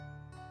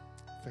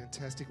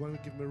Fantastic. Why don't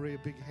we give Marie a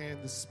big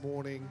hand this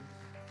morning?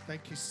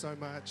 Thank you so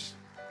much.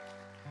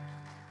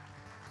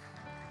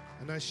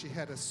 I know she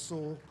had a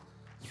sore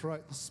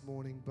throat this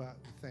morning, but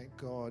we thank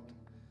God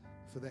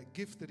for that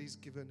gift that He's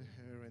given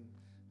her and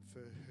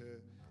for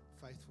her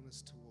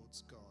faithfulness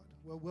towards God.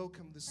 Well,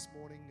 welcome this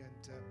morning,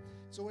 and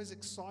it's always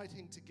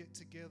exciting to get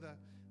together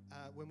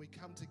when we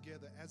come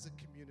together as a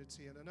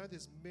community. And I know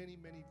there's many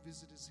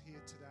visitors here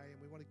today,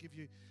 and we want to give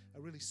you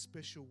a really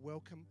special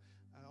welcome.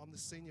 I'm the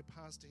senior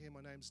pastor here.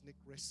 My name's Nick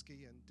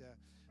Reski,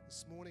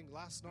 and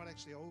last night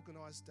actually, I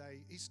organised a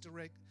Easter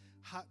egg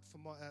hunt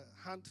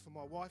for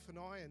my wife and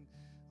I, and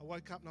I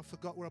woke up and I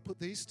forgot where I put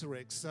the Easter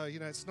eggs. So,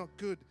 it's not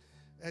good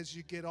as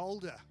you get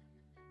older,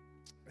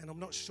 and I'm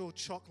not sure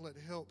chocolate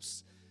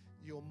helps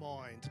your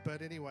mind,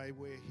 but anyway,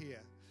 we're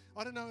here.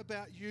 I don't know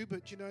about you,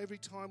 but every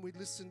time we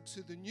listen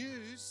to the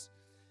news,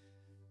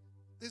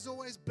 there's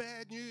always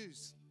bad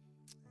news,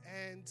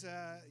 and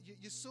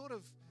you sort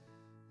of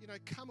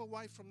come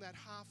away from that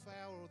half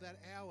hour or that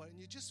hour and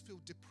you just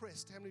feel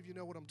depressed. How many of you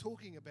know what I'm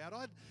talking about?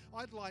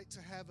 I'd like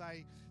to have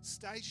a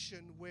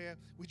station where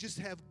we just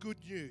have good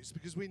news,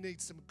 because we need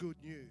some good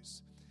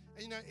news.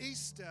 And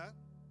Easter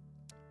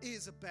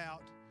is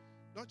about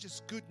not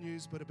just good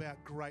news, but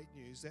about great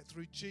news, that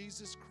through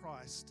Jesus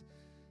Christ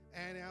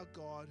and our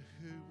God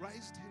who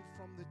raised Him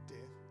from the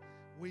dead,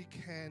 we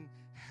can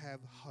have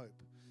hope.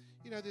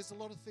 There's a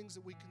lot of things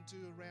that we can do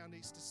around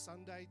Easter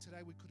Sunday.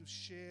 Today we could have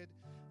shared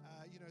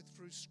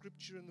through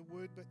Scripture and the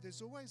Word, but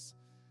there's always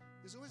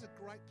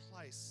a great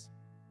place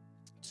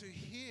to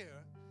hear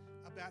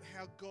about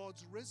how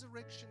God's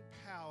resurrection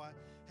power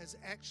has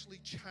actually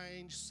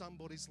changed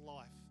somebody's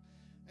life.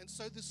 And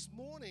so this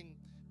morning,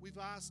 we've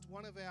asked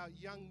one of our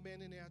young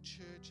men in our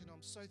church, and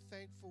I'm so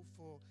thankful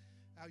for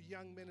our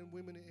young men and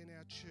women in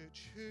our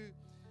church who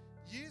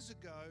years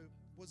ago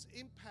was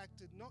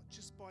impacted not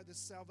just by the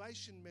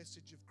salvation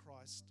message of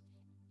Christ,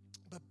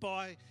 but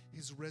by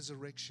His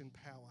resurrection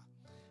power.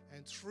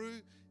 And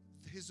through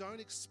his own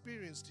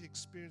experience, he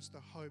experienced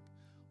the hope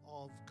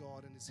of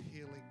God and His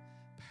healing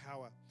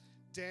power.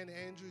 Dan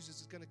Andrews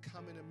is going to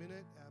come in a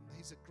minute.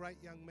 He's a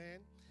great young man,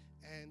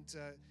 and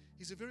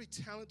he's a very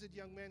talented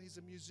young man. He's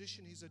a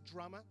musician. He's a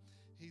drummer.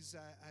 He's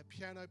a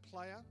piano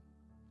player.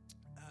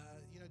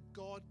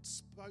 God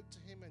spoke to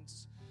him and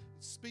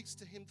speaks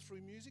to him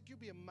through music. You'll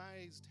be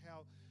amazed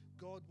how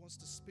God wants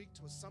to speak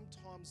to us.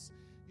 Sometimes,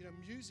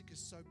 music is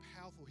so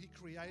powerful. He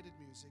created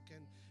music,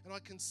 and I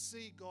can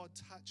see God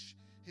touch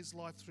his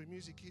life through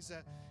music.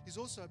 He's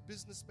also a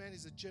businessman.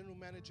 He's a general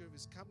manager of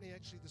his company.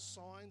 Actually, the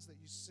signs that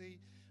you see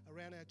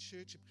around our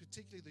church,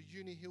 particularly the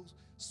Uni Hill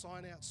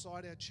sign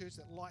outside our church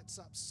that lights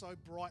up so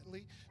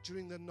brightly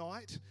during the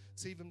night.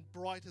 It's even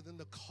brighter than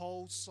the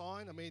cold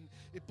sign. I mean,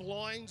 it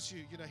blinds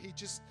you. He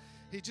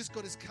just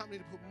got his company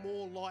to put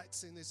more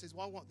lights in there. Says,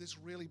 well, I want this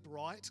really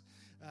bright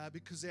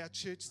because our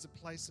church is a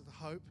place of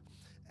hope.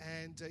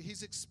 And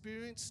he's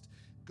experienced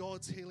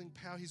God's healing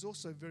power. He's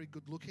also very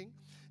good looking.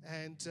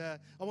 And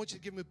I want you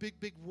to give him a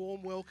big,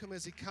 warm welcome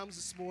as he comes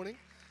this morning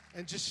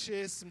and just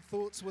share some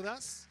thoughts with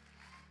us.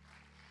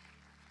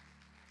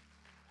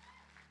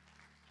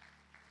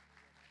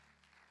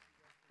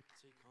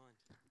 Too kind.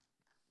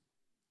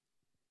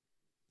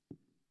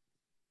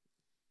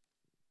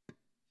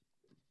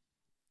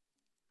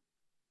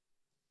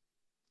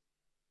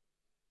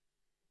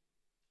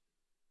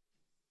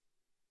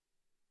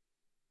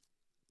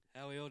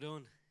 How are we all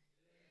doing?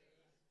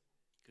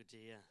 Good to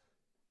hear.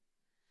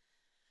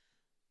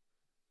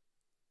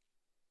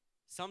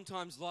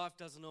 Sometimes life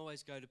doesn't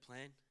always go to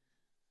plan.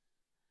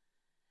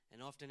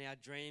 And often our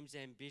dreams,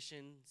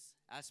 ambitions,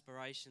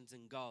 aspirations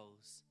and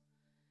goals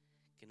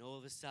can all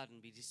of a sudden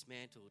be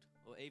dismantled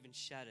or even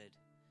shattered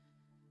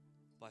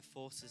by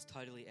forces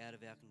totally out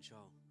of our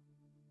control.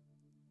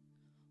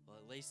 Well,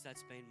 at least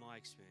that's been my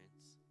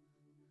experience.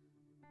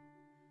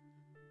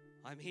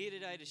 I'm here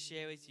today to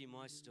share with you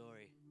my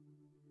story.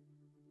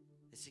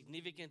 The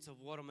significance of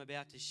what I'm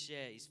about to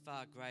share is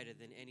far greater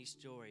than any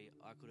story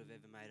I could have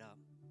ever made up,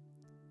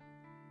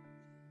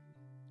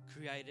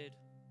 created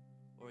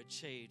or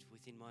achieved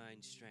within my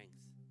own strength.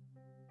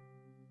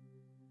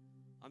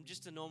 I'm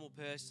just a normal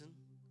person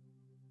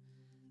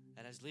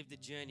that has lived a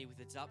journey with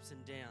its ups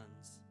and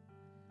downs,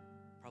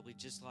 probably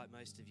just like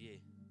most of you.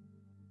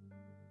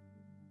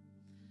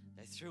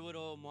 That through it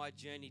all, my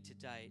journey to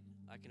date,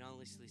 I can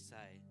honestly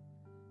say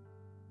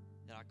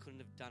that I couldn't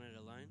have done it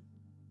alone.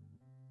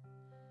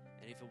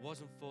 And if it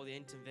wasn't for the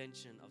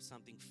intervention of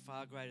something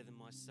far greater than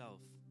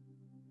myself,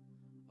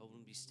 I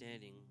wouldn't be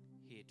standing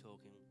here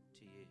talking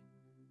to you.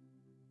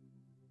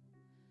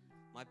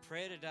 My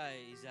prayer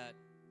today is that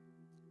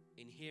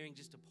in hearing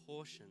just a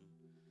portion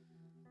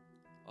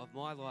of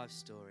my life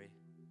story,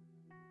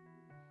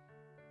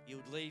 you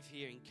would leave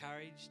here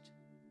encouraged,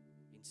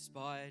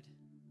 inspired,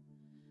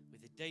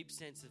 with a deep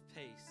sense of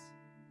peace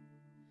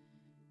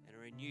and a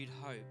renewed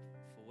hope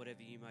for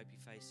whatever you might be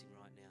facing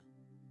right now.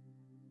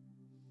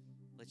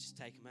 Let's just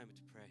take a moment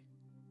to pray.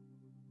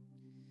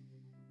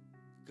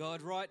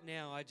 God, right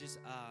now I just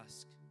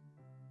ask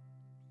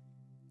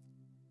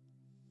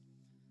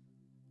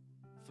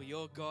for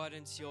your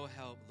guidance, your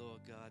help,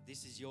 Lord God.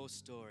 This is your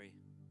story.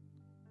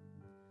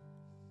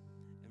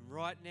 And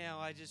right now,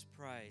 I just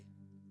pray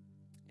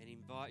and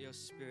invite your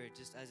Spirit,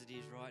 just as it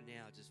is right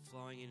now, just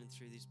flowing in and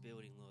through this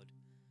building, Lord.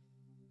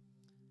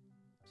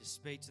 Just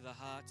speak to the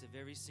hearts of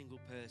every single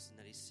person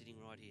that is sitting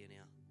right here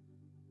now.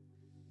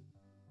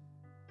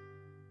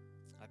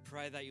 I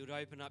pray that you would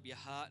open up your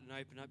heart and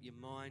open up your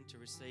mind to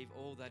receive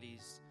all that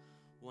He's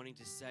wanting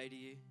to say to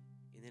you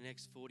in the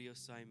next 40 or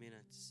so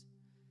minutes.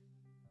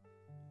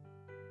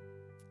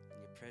 In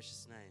your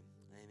precious name,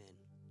 amen.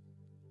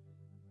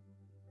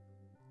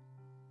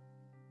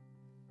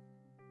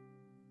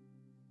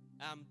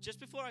 Just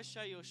before I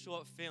show you a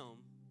short film,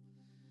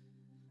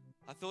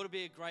 I thought it'd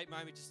be a great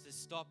moment just to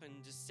stop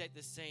and just set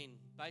the scene.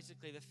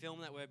 Basically, the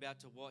film that we're about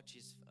to watch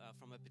is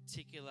from a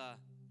particular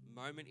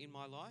moment in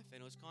my life,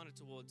 and it was kind of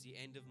towards the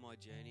end of my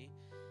journey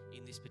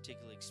in this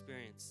particular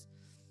experience.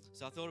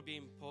 So I thought it'd be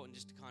important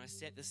just to kind of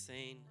set the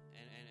scene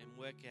and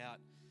work out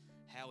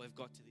how we've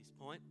got to this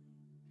point.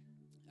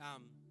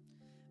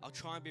 I'll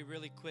try and be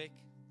really quick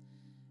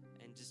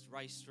and just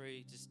race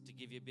through just to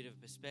give you a bit of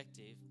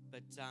perspective.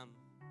 But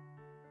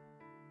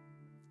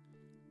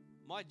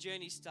my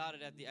journey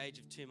started at the age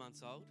of 2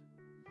 months old,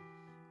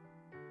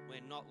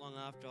 when not long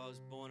after I was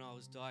born, I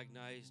was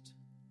diagnosed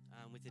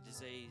with a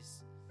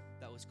disease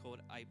that was called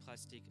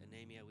aplastic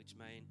anemia, which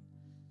meant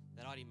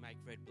that I didn't make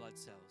red blood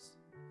cells.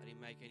 I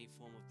didn't make any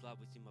form of blood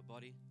within my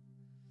body.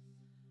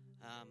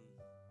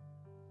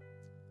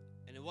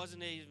 And it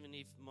wasn't even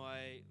if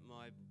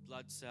my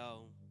blood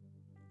cell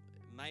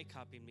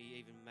makeup in me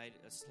even made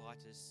a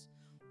slightest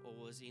or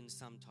was in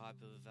some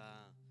type of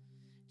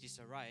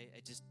disarray.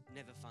 It just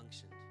never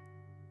functioned.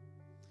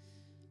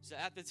 So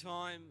at the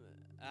time,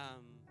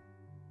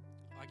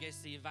 I guess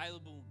the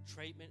available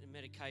treatment and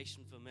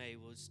medication for me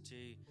was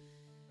to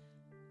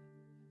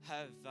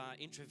have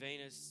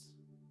intravenous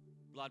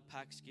blood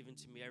packs given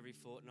to me every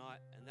fortnight,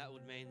 and that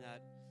would mean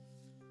that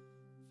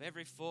for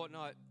every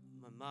fortnight,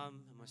 my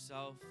mum and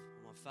myself,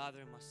 or my father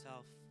and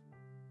myself,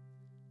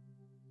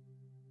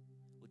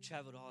 would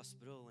travel to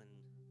hospital and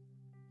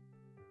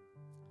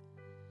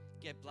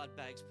get blood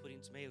bags put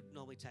into me. It would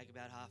normally take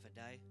about half a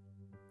day.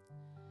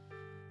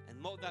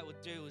 And what that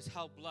would do was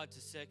help blood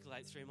to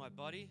circulate through my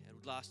body. It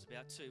would last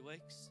about 2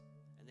 weeks,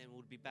 and then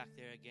we'd be back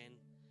there again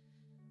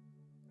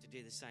to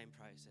do the same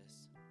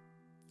process.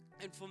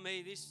 And for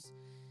me, this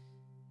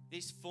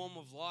form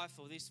of life,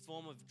 or this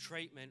form of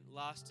treatment,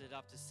 lasted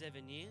up to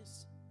 7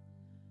 years,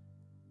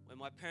 when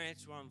my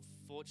parents were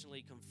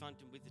unfortunately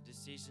confronted with the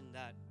decision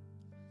that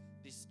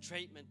this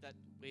treatment that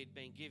we'd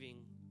been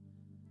giving,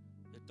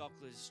 the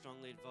doctors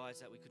strongly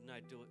advised that we could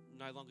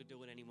no longer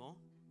do it anymore.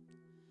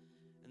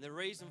 And the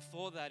reason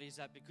for that is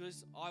that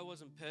because I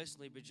wasn't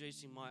personally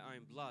producing my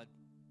own blood,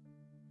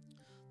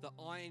 the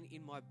iron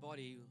in my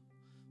body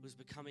was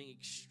becoming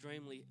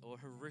extremely or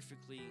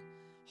horrifically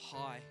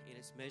high in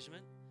its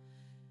measurement,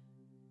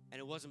 and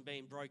it wasn't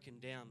being broken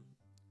down.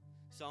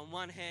 So on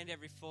one hand,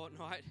 every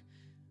fortnight,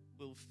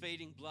 we were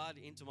feeding blood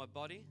into my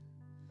body,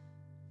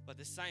 but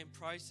the same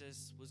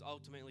process was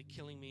ultimately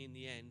killing me in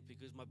the end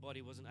because my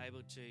body wasn't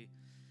able to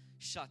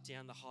shut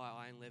down the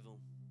high iron level.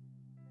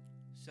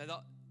 So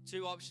the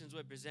two options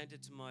were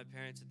presented to my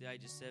parents at the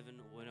age of 7,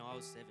 when I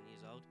was 7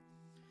 years old.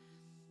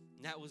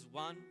 And that was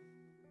one,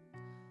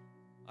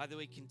 either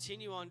we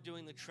continue on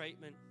doing the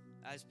treatment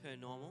as per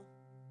normal,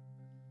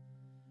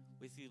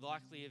 with the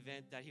likely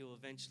event that he will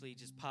eventually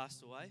just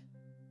pass away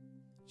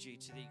due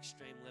to the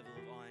extreme level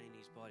of iron in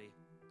his body.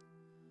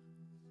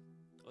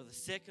 Or the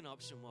second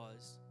option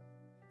was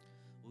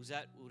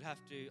that we would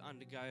have to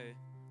undergo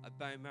a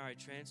bone marrow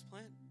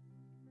transplant.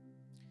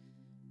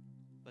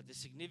 But the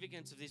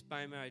significance of this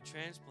bone marrow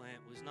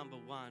transplant was, number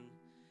one,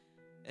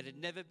 it had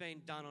never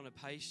been done on a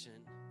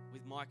patient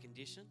with my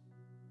condition.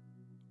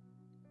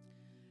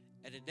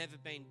 It had never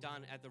been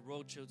done at the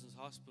Royal Children's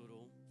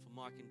Hospital for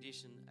my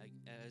condition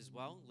as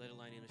well, let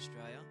alone in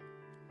Australia.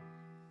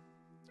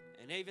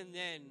 And even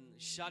then,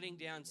 shutting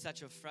down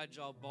such a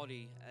fragile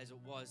body as it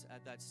was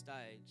at that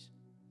stage,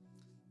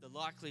 the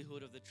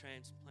likelihood of the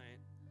transplant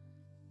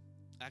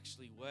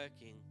actually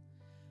working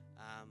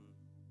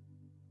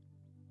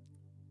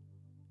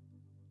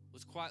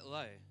was quite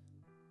low.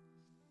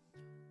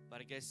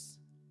 But I guess,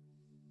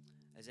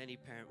 as any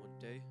parent would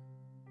do,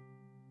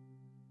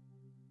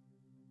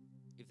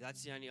 if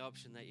that's the only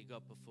option that you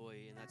got before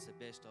you and that's the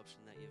best option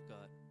that you've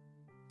got,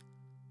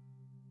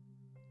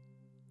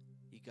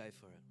 you go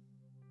for it.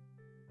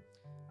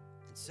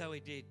 And so he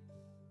did.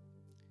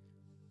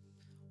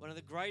 One of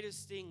the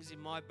greatest things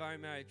in my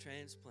bone marrow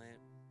transplant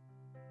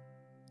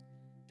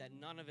that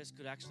none of us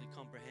could actually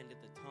comprehend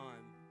at the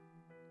time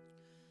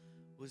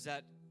was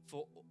that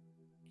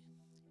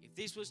if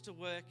this was to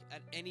work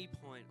at any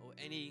point or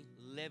any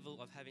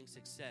level of having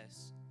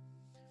success,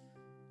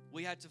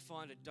 we had to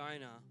find a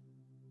donor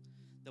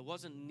that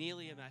wasn't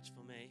nearly a match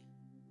for me,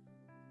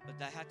 but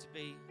they had to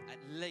be at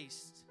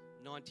least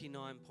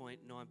 99.9%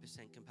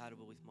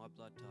 compatible with my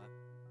blood type.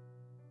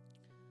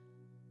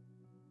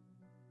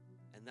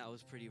 And that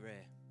was pretty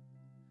rare.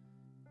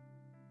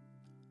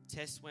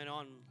 Tests went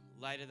on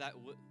later that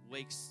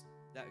weeks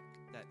that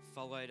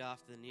followed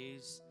after the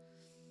news.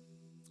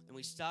 And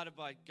we started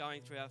by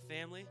going through our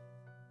family.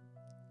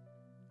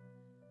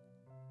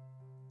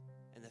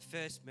 And the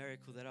first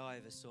miracle that I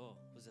ever saw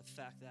was the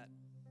fact that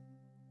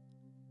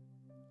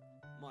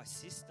my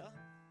sister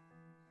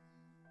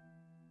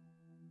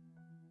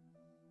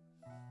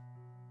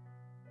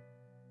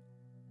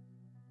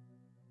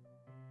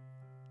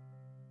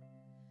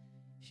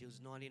she was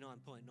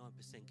 99.9%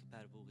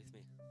 compatible with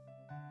me.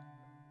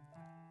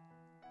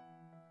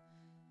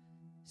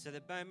 So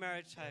the bone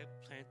marrow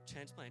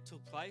transplant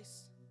took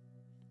place.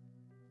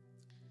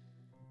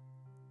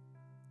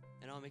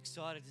 And I'm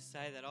excited to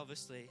say that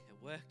obviously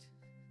it worked.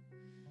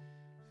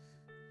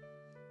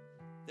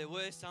 There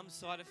were some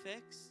side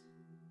effects,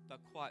 but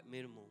quite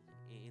minimal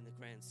in the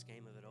grand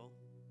scheme of it all.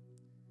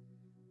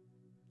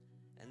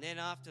 And then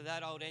after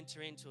that, I would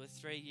enter into a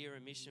 3-year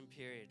remission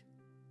period.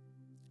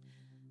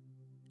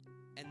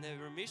 And the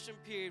remission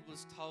period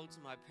was told to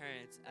my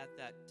parents at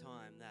that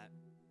time that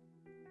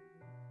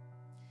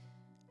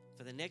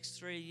for the next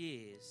 3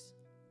 years,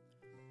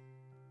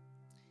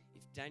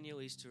 if Daniel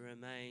is to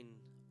remain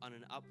on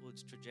an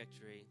upwards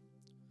trajectory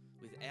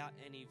without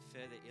any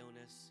further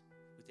illness,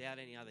 without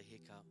any other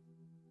hiccup,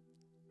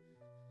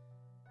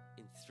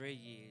 in 3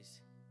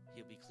 years,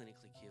 he'll be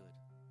clinically cured.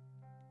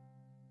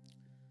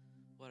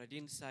 What I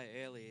didn't say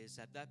earlier is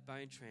that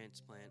bone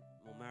transplant,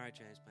 or marrow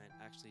transplant,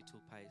 actually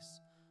took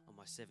place on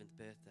my 7th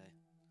birthday.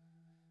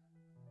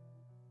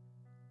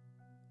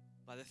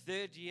 By the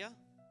 3rd year,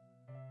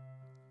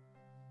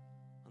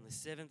 on the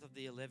 7th of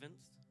the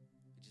 11th,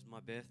 which is my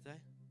birthday,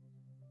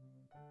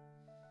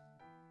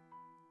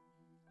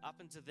 up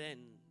until then,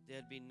 there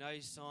had been no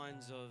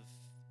signs of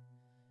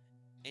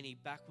any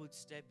backward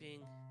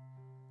stepping,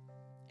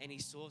 any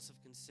source of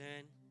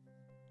concern.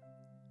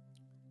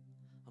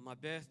 On my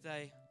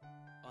birthday,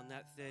 on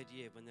that 3rd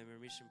year, when the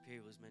remission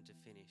period was meant to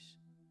finish,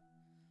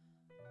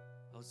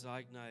 I was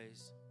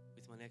diagnosed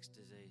with my next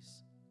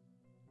disease.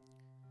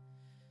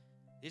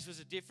 This was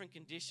a different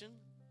condition.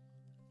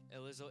 It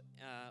was an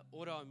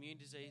autoimmune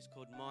disease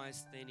called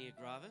myasthenia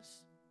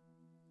gravis.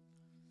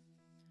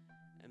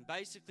 And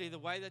basically, the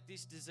way that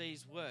this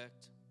disease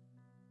worked,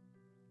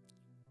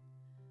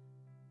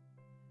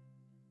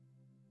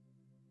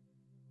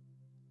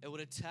 it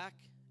would attack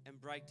and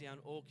break down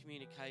all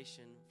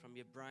communication from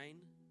your brain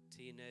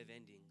to your nerve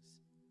endings.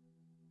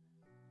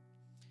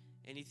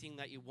 Anything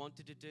that you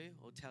wanted to do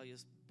or tell your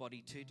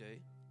body to do,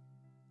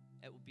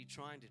 it would be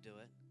trying to do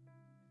it.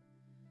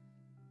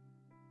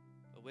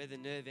 But where the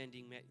nerve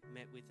ending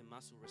met with the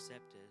muscle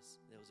receptors,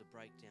 there was a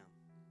breakdown.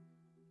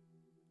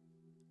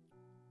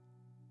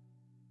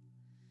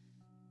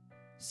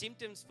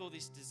 Symptoms for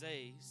this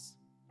disease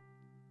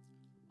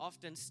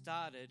often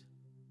started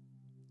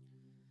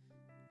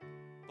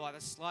by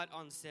the slight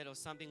onset of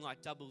something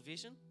like double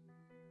vision,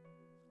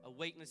 a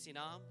weakness in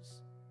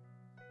arms,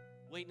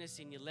 weakness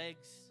in your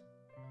legs,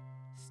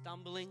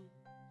 stumbling.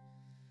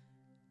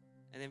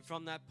 And then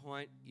from that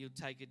point, you'll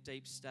take a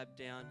deep stab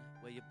down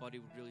where your body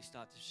would really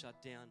start to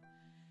shut down,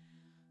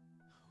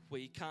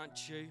 where you can't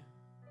chew.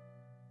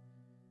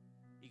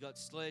 You got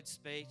slurred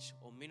speech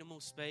or minimal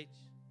speech.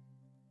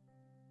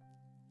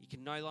 You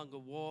can no longer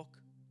walk.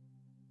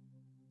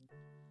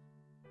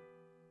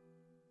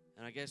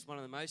 And I guess one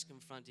of the most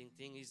confronting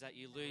things is that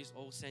you lose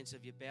all sense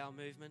of your bowel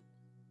movement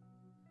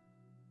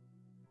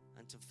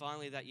until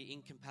finally that you're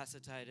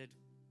incapacitated,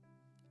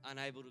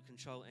 unable to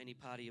control any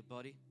part of your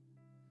body.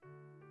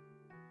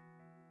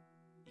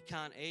 You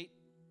can't eat,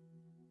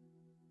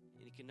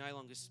 and you can no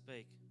longer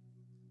speak.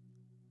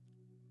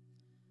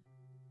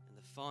 And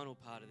the final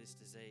part of this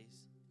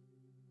disease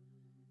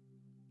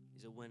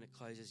is that when it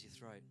closes your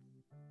throat,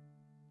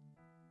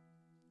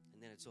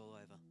 and then it's all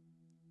over.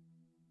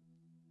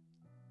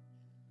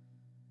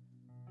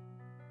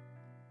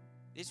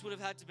 This would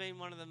have had to be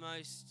one of the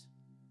most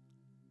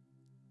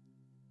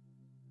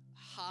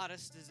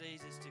hardest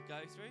diseases to go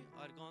through.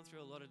 I'd gone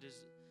through a lot of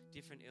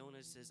different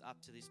illnesses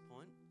up to this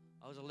point.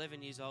 I was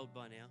 11 years old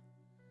by now.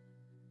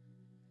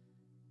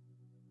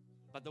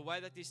 But the way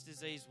that this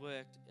disease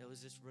worked, it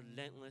was just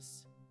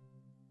relentless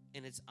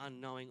in its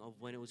unknowing of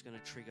when it was going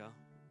to trigger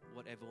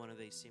whatever one of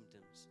these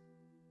symptoms.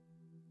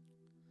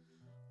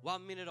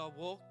 1 minute I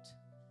walked,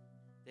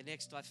 the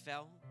next I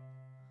fell.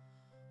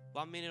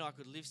 1 minute I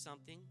could lift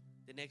something,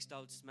 the next I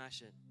would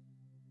smash it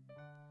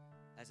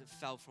as it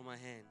fell from my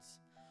hands.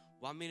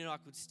 1 minute I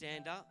could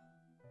stand up,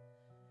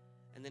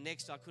 and the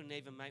next I couldn't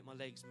even make my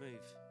legs move.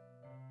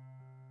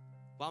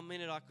 1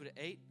 minute I could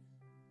eat,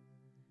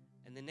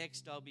 and the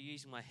next I'll be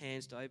using my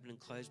hands to open and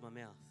close my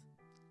mouth,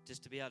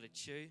 just to be able to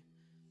chew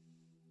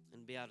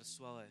and be able to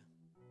swallow.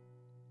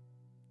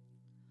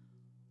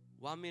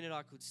 1 minute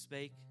I could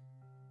speak,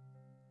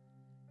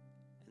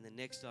 and the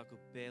next I could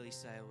barely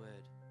say a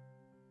word.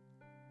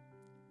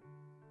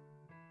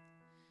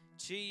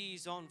 2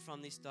 years on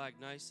from this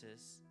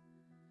diagnosis,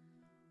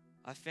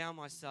 I found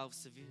myself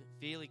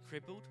severely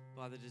crippled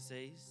by the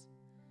disease,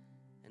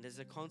 and as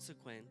a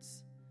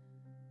consequence,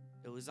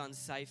 it was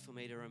unsafe for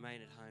me to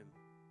remain at home.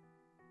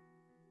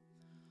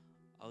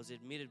 I was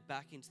admitted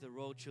back into the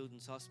Royal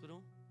Children's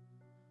Hospital,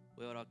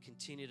 where I'd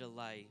continue to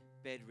lay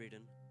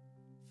bedridden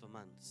for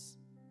months.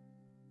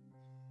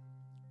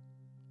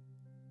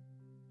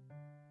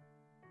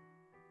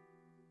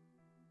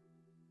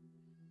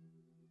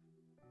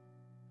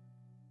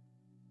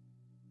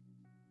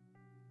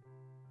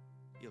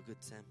 You're good,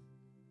 Sam.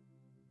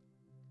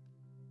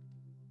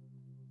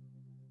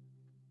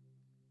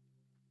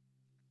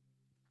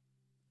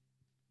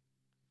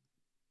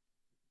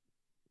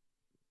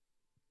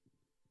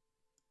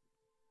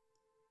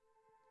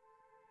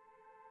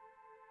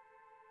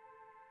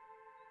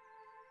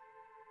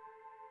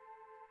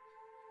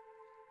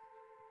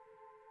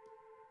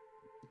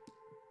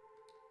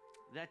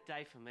 That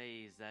day for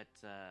me is that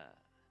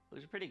it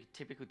was a pretty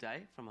typical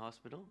day from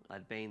hospital.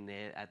 I'd been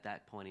there at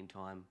that point in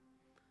time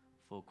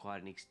for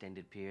quite an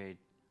extended period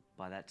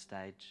by that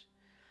stage.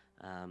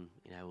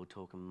 We're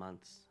talking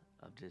months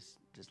of just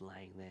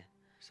laying there.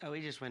 So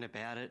we just went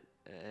about it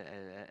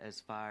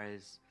as far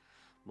as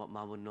what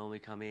Mum would normally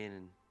come in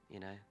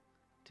and,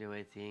 do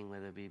her thing,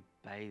 whether it be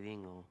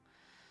bathing or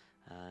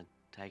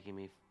taking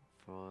me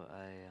for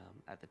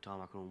at the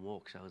time I couldn't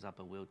walk, so I was up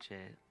a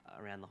wheelchair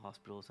around the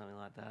hospital or something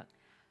like that.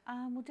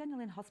 Well,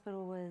 Daniel in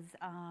hospital was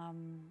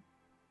on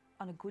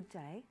a good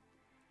day.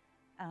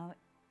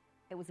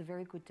 It was a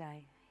very good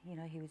day.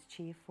 He was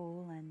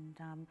cheerful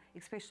and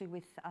especially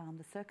with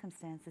the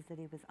circumstances that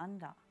he was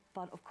under.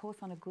 But of course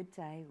on a good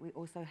day we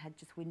also had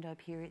just window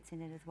periods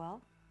in it as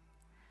well.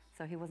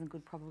 So he wasn't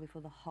good probably for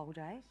the whole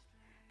day,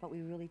 but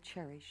we really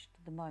cherished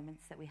the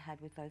moments that we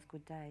had with those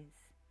good days.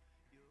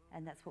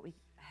 And that's what we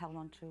held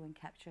on to and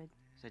captured.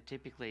 So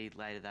typically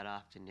later that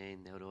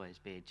afternoon there would always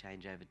be a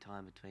changeover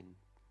time between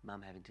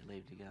Mum having to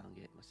leave to go and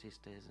get my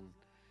sisters, and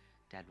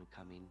Dad would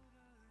come in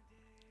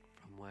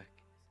from work.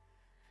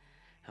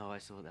 I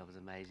always thought that was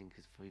amazing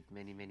because for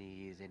many, many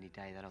years, any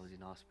day that I was in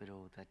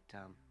hospital, that,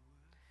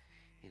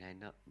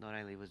 not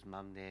only was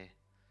Mum there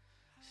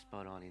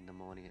spot on in the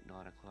morning at 9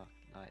 o'clock,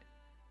 like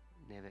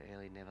never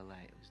early, never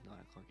late, it was 9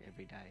 o'clock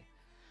every day.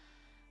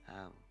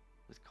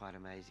 It was quite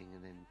amazing.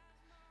 And then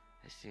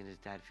as soon as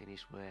Dad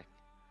finished work,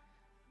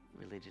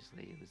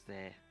 religiously it was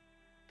there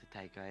to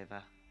take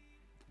over.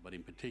 But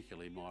in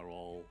particular, my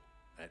role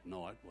at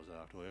night was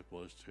after work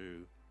was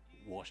to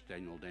wash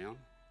Daniel down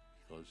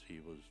because he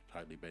was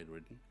totally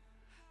bedridden.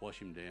 Wash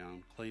him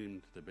down, clean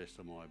him to the best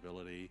of my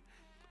ability,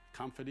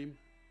 comfort him,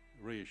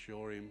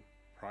 reassure him,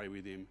 pray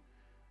with him,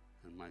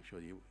 and make sure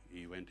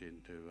he went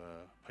into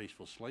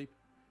peaceful sleep.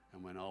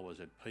 And when I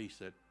was at peace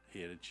that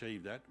he had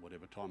achieved that,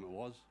 whatever time it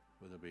was,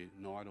 whether it be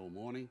night or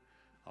morning,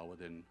 I would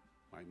then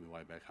make my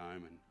way back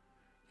home and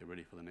get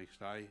ready for the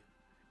next day.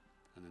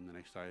 And then the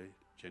next day,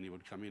 Jenny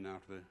would come in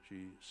after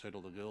she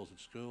settled the girls at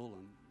school,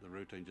 and the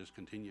routine just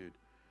continued.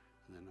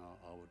 And then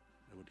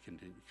it would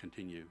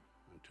continue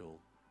until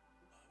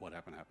what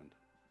happened.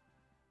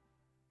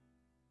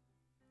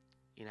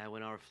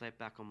 When I reflect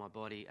back on my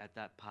body at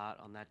that part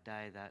on that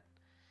day, that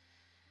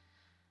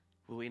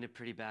we were in a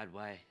pretty bad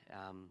way.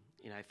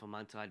 For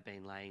months I'd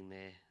been laying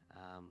there.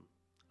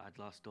 I'd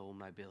lost all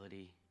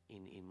mobility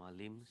in my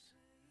limbs.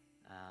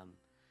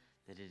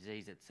 The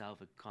disease itself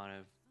had kind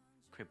of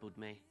crippled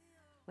me.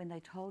 When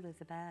they told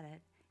us about it,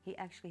 he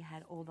actually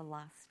had all the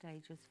last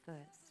stages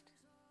first.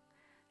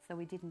 So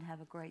we didn't have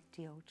a great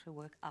deal to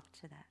work up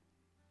to that.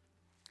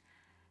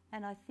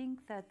 And I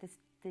think that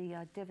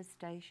the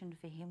devastation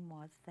for him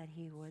was that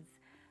he was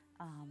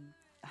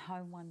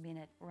home 1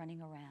 minute,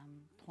 running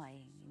around,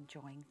 playing,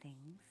 enjoying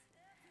things,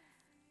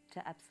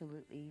 to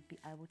absolutely be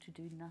able to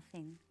do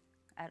nothing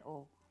at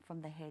all,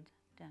 from the head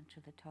down to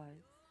the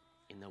toes.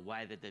 In the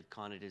way that the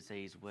kind of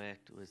disease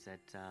worked was that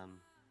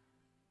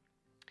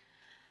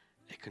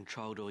it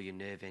controlled all your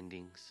nerve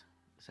endings.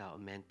 So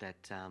it meant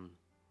that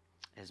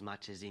as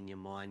much as in your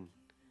mind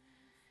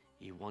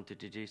you wanted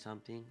to do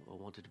something or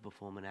wanted to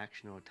perform an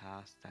action or a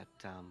task, that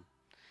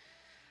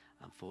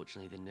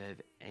unfortunately the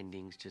nerve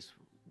endings just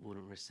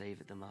wouldn't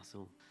receive at the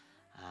muscle.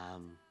 I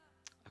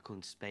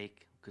couldn't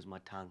speak because my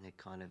tongue had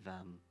kind of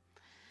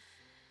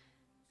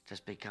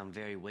just become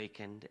very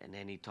weakened, and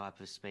any type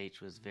of speech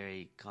was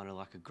very kind of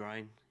like a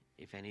groan,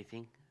 if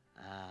anything.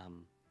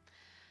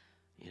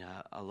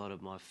 A lot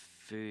of my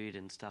food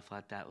and stuff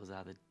like that was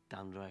either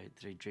done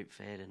through drip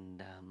fed,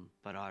 and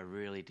but I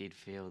really did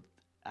feel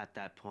at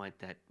that point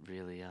that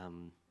really I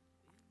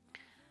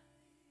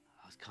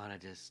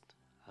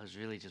was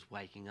really just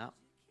waking up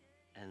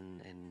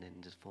and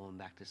just falling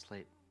back to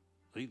sleep.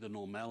 I think the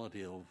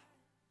normality of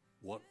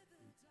what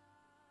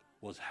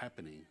was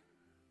happening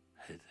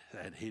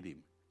had hit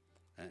him,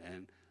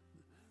 and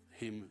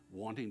him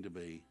wanting to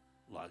be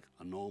like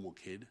a normal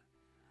kid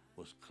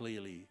was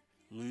clearly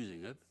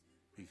losing it,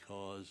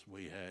 because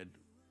we had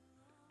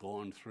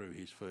gone through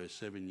his first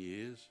 7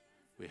 years.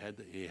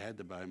 He had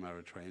the bone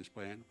marrow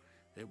transplant.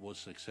 It was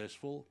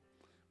successful.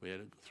 We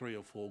had 3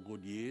 or 4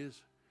 good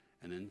years,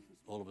 and then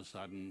all of a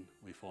sudden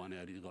we find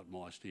out he's got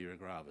myasthenia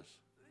gravis.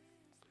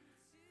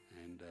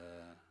 And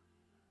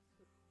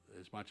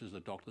as much as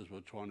the doctors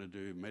were trying to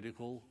do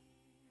medical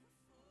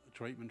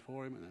treatment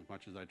for him, and as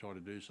much as they tried to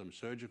do some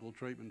surgical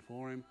treatment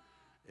for him,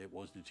 it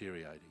was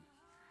deteriorating.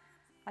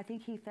 I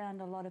think he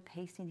found a lot of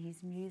peace in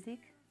his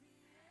music,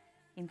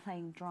 in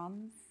playing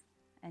drums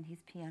and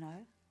his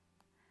piano,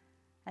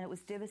 and it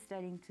was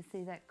devastating to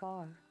see that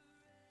go.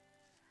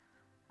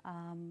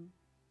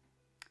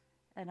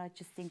 And I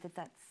just think that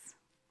that's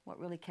what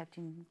really kept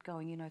him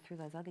going, you know, through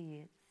those other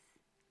years.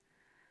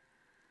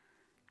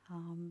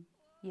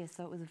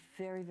 So it was a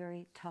very,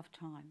 very tough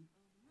time,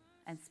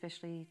 and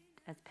especially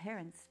as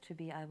parents to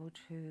be able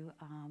to,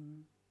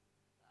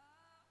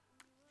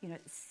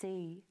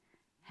 see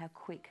how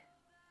quick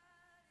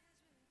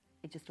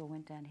it just all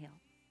went downhill.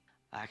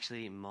 I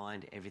actually didn't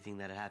mind everything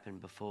that had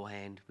happened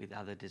beforehand with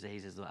other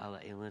diseases or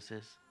other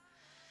illnesses.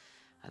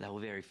 They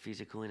were very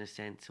physical in a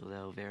sense, or they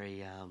were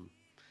very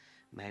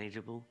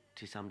manageable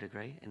to some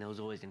degree, and there was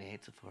always an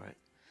answer for it.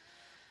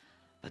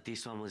 But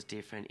this one was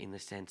different in the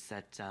sense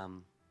that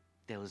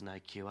there was no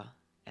cure,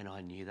 and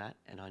I knew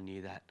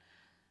that,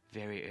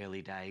 very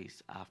early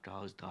days after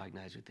I was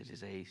diagnosed with the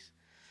disease.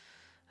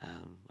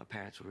 My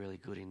parents were really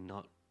good in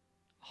not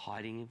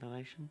hiding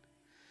information,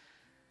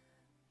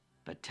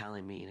 but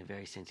telling me in a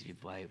very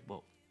sensitive way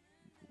what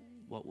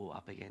we're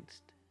up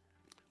against.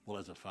 Well,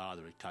 as a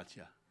father, it cuts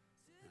you.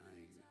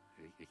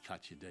 It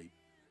cuts you deep,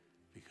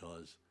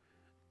 because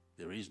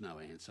there is no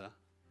answer.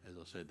 As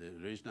I said,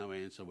 there is no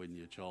answer when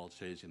your child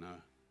says,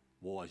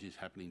 why is this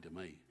happening to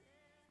me?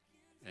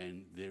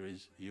 And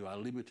you are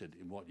limited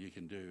in what you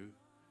can do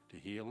to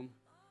heal them,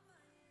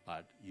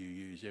 but you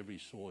use every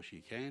source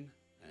you can,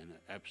 and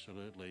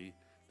absolutely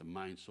the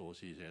main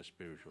source is our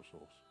spiritual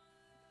source.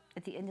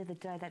 At the end of the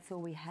day, that's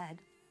all we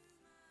had.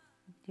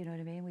 You know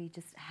what I mean? We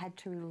just had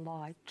to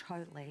rely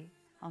totally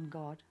on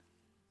God.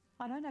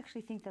 I don't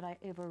actually think that I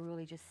ever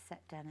really just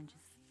sat down and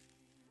just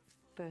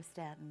burst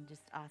out and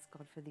just asked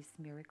God for this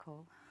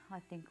miracle. I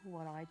think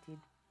what I did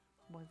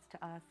was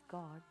to ask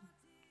God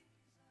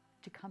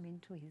to come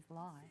into his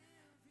life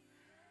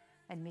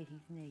and meet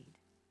his need.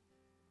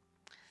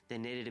 There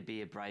needed to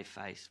be a brave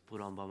face put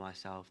on by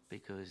myself,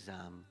 because,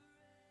 a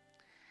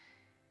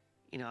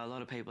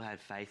lot of people had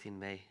faith in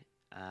me.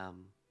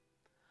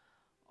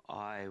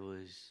 I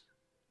was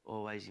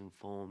always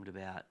informed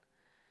about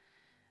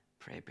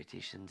prayer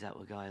petitions that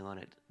were going on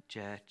at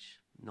church,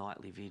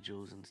 nightly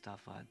vigils and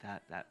stuff like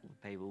that. That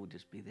people would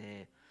just be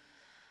there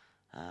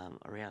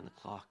around the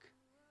clock,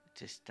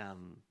 just I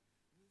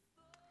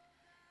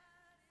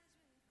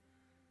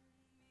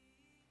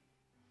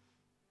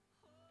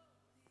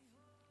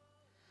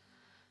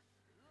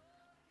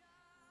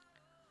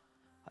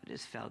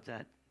just felt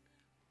that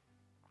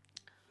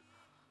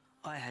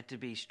I had to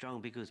be strong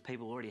because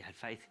people already had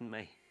faith in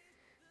me.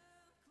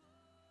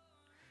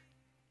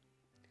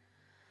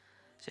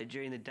 So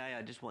during the day,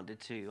 I just wanted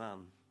to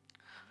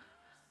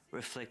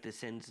reflect a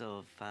sense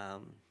of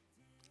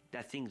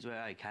that things were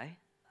okay,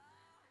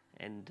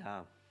 and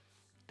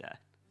that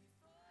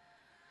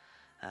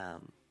I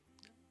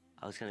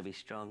was going to be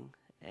strong.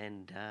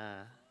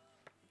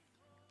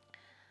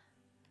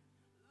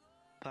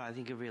 But I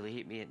think it really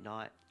hit me at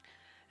night.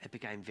 It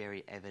became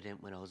very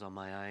evident when I was on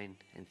my own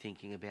and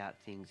thinking about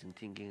things and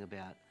thinking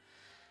about,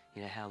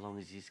 how long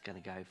is this going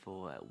to go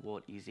for?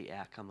 What is the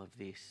outcome of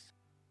this?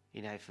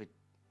 For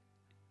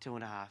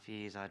 2.5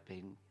 years I'd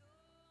been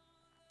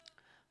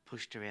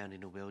pushed around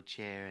in a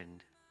wheelchair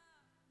and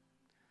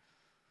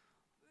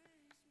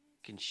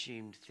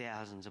consumed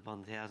thousands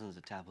upon thousands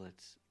of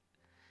tablets.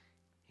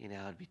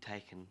 I'd be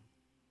taking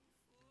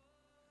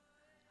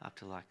up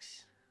to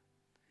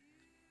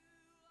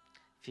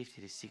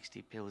 50 to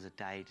 60 pills a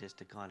day just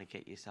to kind of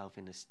get yourself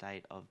in a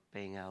state of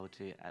being able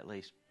to at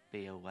least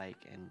be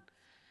awake and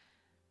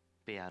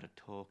be able to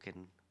talk.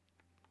 And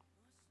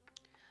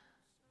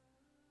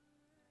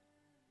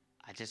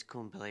I just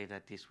couldn't believe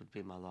that this would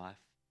be my life.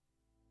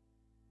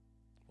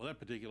 Well,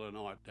 that particular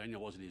night, Daniel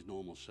wasn't his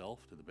normal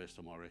self, to the best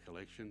of my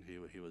recollection. He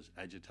was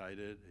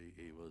agitated,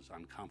 he was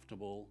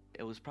uncomfortable.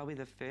 It was probably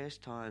the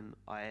first time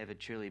I ever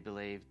truly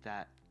believed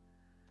that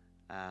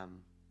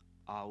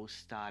I was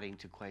starting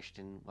to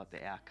question what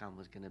the outcome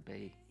was going to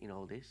be in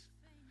all this.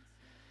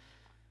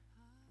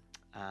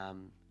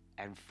 And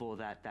for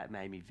that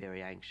made me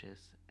very anxious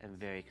and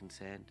very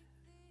concerned.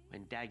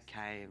 When Dad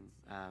came,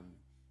 I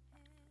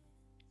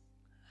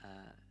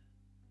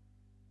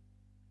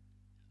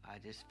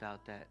just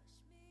felt that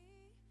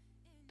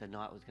the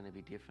night was going to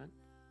be different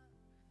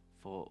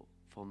for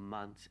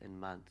months and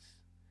months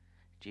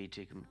due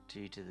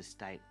to the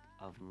state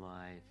of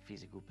my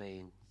physical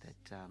being, that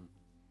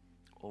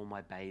all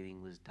my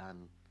bathing was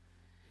done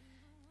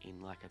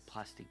in a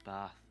plastic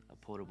bath, a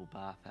portable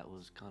bath that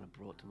was kind of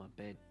brought to my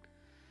bed.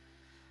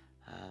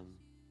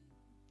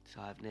 So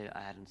I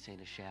hadn't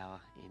seen a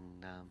shower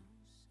in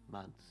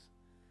months.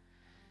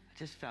 I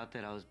just felt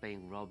that I was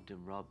being robbed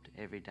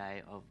every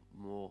day of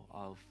more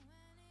of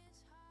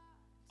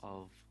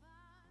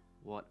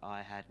what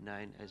I had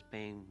known as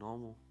being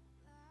normal.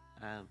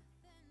 I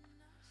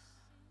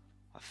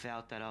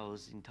felt that I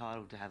was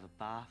entitled to have a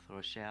bath or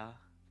a shower.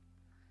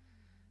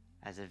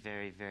 As a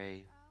very,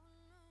 very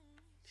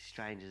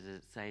strange as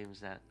it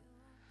seems, that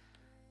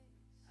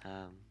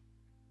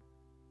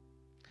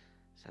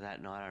So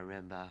that night I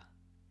remember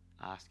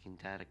asking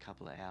Dad a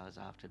couple of hours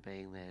after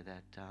being there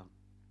that I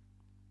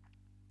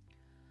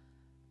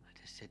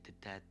just said to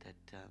Dad that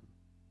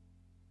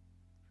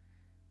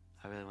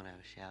I really want to have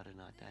a shower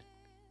tonight, Dad.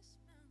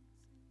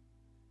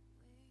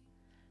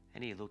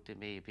 And he looked at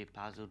me a bit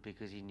puzzled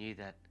because he knew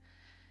that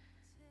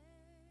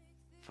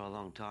for a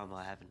long time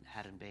I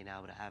hadn't been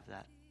able to have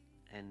that.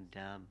 And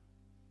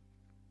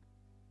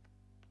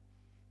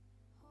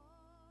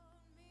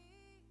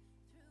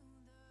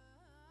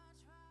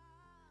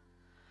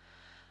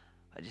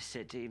I just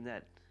said to him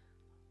that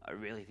I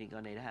really think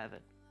I need to have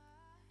it.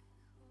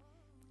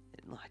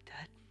 And like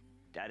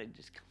Dad had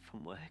just come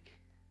from work.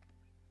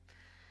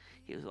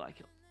 He was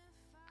like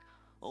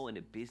all in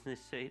a business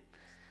suit.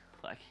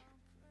 Like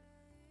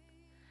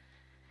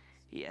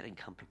he hadn't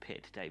come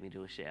prepared to take me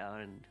to a shower,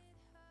 and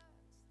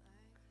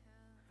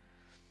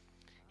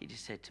he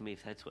just said to me,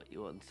 if that's what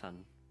you want,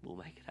 son, we'll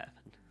make it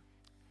happen.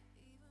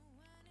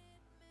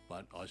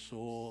 But I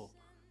saw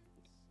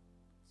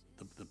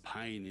the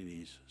pain in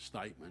his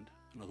statement,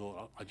 and I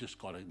thought, I just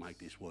got to make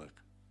this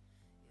work.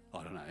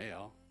 I don't know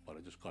how, but I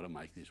just got to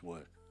make this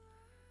work.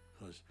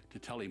 Because to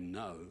tell him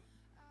no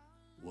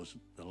was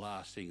the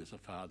last thing as a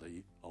father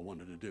I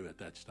wanted to do at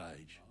that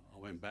stage. I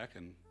went back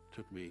and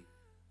took me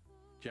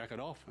jacket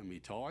off and me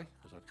tie,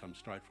 because I'd come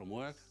straight from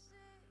work,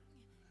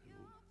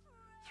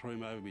 threw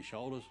him over my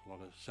shoulders like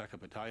a sack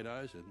of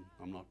potatoes, and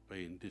I'm not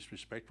being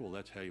disrespectful,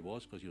 that's how he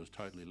was, because he was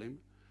totally limp.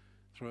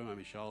 Threw him over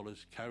my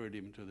shoulders, carried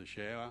him to the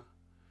shower,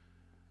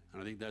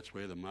 and I think that's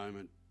where the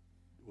moment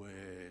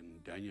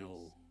when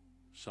Daniel,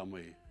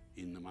 somewhere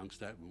in amongst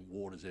that, and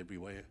water's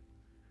everywhere,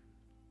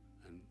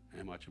 and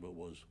how much of it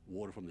was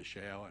water from the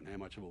shower and how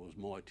much of it was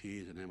my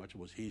tears and how much of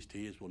it was his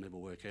tears, we'll never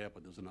work out,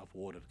 but there's enough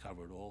water to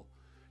cover it all.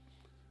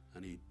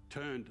 And he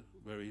turned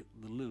the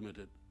little bit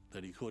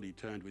that he could, he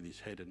turned with his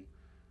head and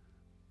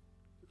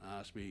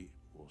asked me,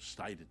 or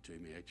stated to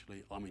me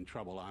actually, I'm in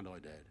trouble, aren't I,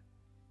 Dad?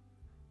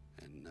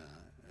 And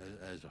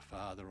as a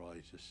father,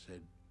 I just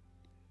said,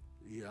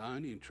 you're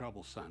only in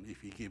trouble, son,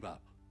 if you give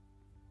up.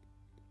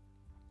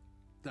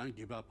 Don't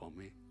give up on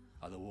me,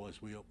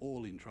 otherwise we are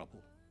all in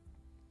trouble.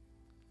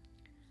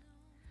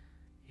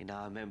 You know,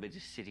 I remember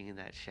just sitting in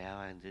that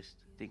shower and just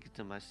thinking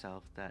to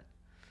myself that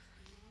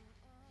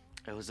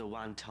it was the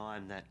one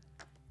time that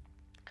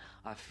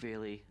I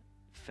really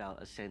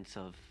felt a sense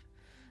of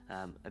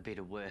a bit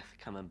of worth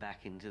coming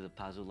back into the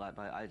puzzle. Like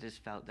I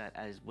just felt that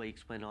as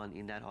weeks went on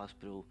in that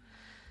hospital,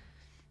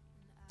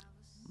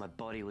 my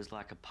body was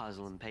like a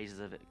puzzle and pieces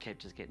of it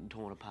kept just getting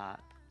torn apart.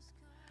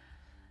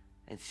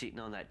 And sitting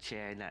on that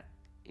chair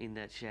in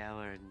that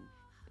shower and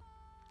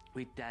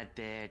with Dad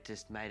there, it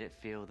just made it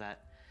feel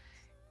that,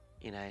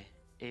 you know,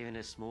 even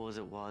as small as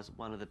it was,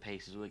 one of the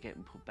pieces were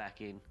getting put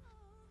back in.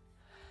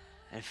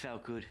 And it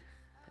felt good.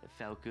 It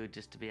felt good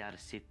just to be able to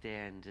sit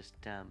there and just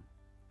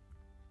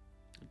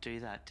do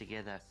that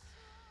together.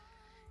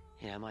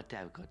 You know, my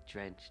dad got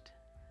drenched.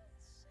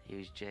 He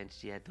was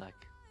drenched. He had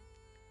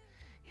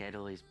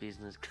all his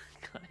business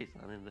clothes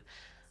on, and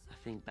I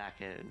think back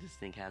at it and just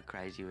think how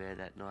crazy we were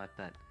that night,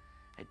 but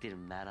it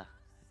didn't matter.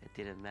 It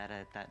didn't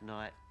matter that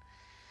night.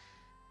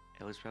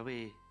 It was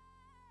probably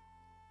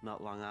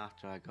not long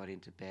after I got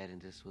into bed and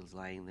just was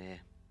laying there.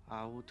 We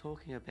were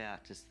talking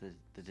about just the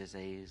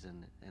disease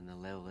and the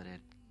level that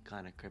had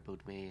kind of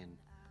crippled me, and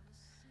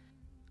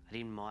I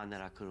didn't mind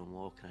that I couldn't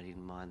walk, and I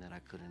didn't mind that I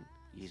couldn't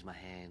use my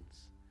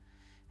hands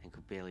and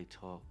could barely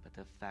talk, but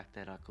the fact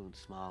that I couldn't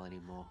smile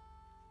anymore,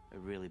 it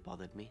really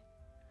bothered me,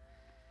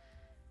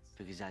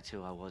 because that's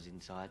who I was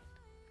inside.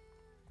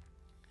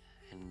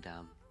 And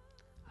I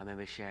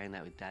remember sharing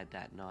that with Dad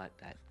that night,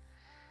 that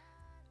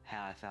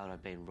how I felt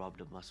I'd been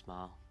robbed of my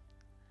smile,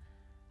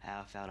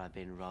 how I felt I'd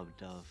been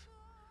robbed of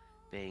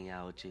being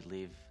able to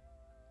live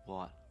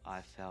what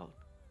I felt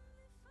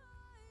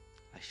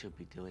I should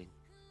be doing.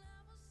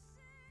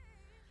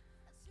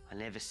 I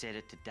never said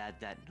it to Dad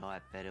that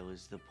night, but it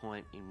was the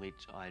point in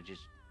which I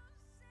just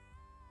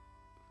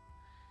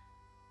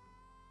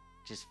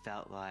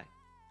felt like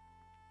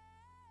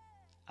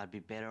I'd be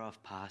better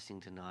off passing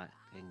tonight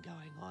than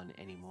going on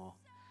anymore.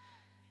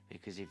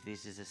 Because if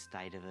this is the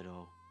state of it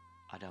all,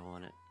 I don't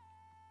want it.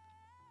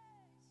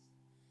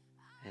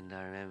 And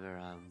I remember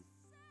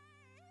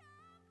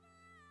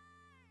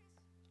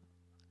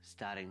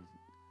starting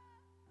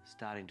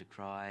to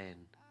cry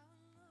and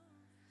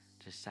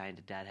just saying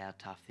to Dad how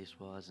tough this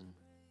was,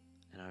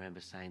 and I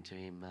remember saying to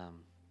him,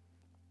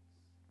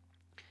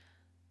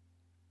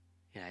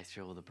 you know,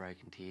 through all the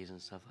broken tears and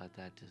stuff like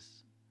that,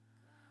 just,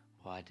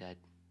 why, Dad?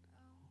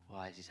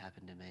 Why has this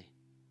happened to me?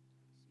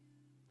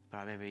 But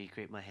I remember he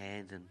gripped my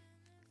hands and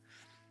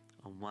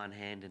on one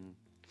hand and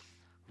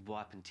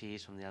wiping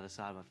tears from the other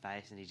side of my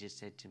face, and he just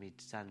said to me,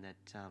 son, that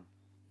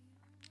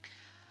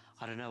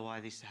I don't know why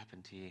this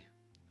happened to you.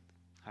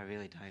 I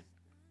really don't.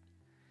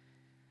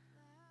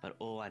 But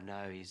all I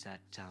know is that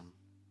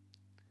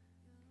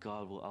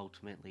God will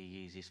ultimately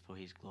use this for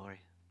his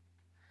glory.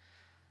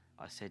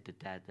 I said to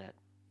Dad that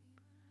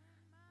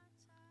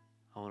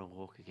I want to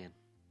walk again.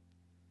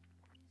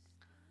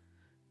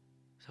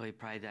 So So we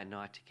prayed that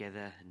night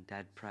together, and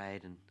Dad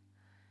prayed, and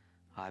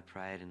I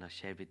prayed, and I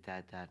shared with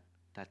Dad that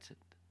that's it.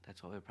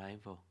 That's what we're praying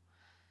for.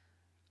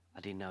 I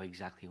didn't know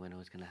exactly when it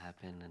was going to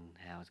happen and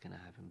how it was going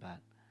to happen, but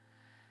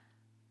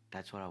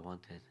that's what I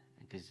wanted.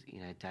 Because,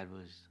 Dad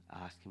was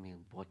asking me,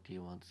 what do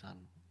you want, son?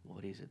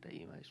 What is it that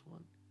you most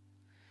want?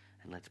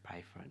 And let's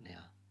pray for it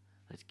now.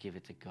 Let's give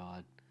it to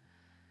God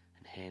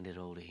and hand it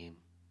all to Him,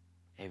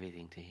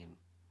 everything to Him.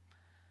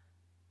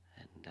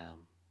 And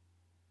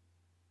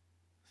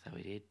so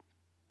we did.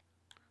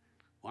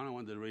 One, I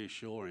wanted to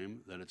reassure him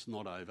that it's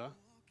not over,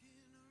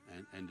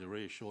 and to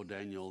reassure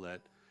Daniel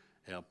that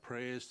our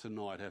prayers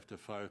tonight have to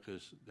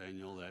focus,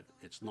 Daniel, that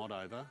it's not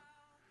over,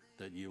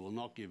 that you will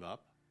not give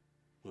up,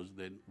 because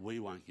then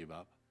we won't give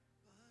up.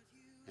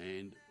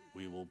 And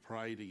we will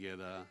pray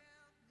together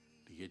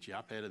to get you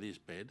up out of this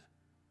bed.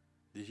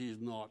 This is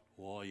not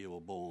why you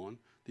were born.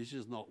 This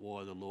is not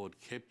why the Lord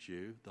kept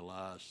you the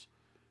last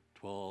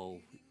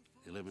 12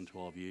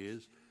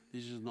 years.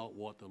 This is not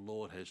what the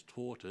Lord has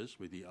taught us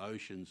with the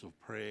oceans of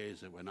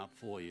prayers that went up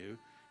for you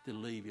to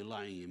leave you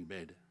laying in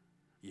bed.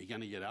 You're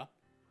going to get up,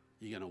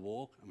 you're going to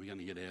walk, and we're going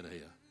to get out of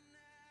here.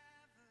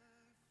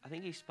 I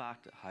think He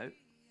sparked hope.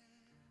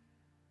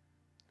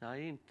 No,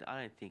 I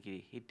don't think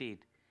He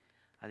did.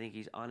 I think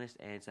His honest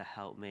answer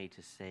helped me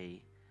to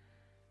see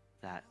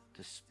that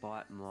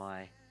despite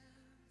my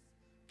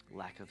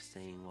lack of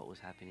seeing what was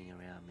happening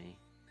around me,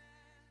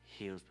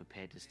 He was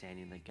prepared to stand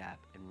in the gap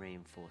and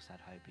reinforce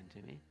that hope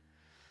into me.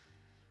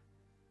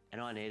 And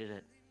I needed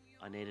it.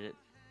 I needed it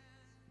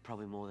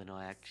probably more than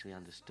I actually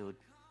understood.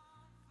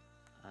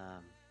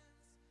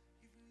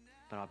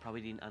 But I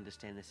probably didn't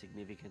understand the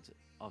significance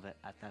of it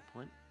at that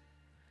point,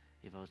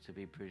 if I was to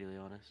be brutally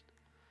honest.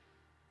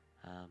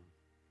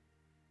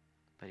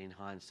 But in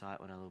hindsight,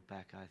 when I look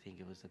back, I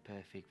think it was the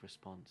perfect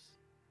response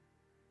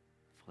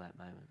for that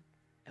moment.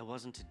 It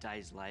wasn't until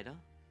days later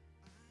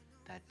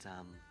that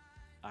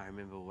I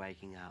remember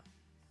waking up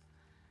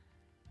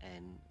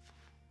and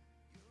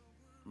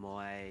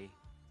my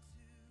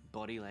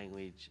body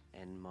language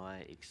and my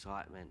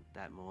excitement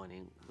that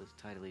morning was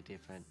totally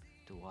different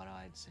to what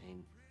I had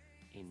seen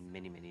in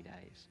many, many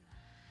days.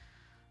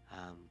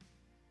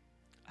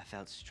 I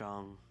felt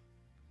strong.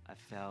 I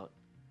felt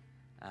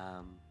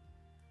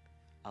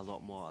a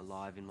lot more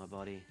alive in my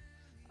body.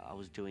 I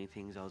was doing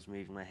things. I was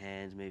moving my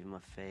hands, moving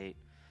my feet,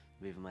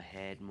 moving my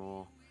head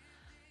more.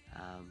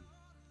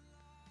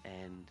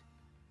 And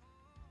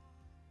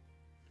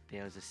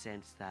there was a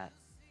sense that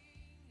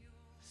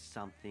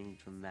something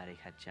dramatic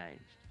had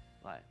changed.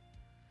 Like,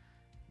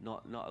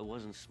 not it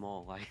wasn't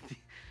small. Like,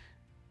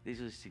 this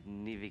was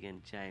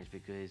significant change,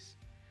 because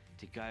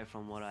to go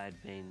from what I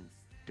had been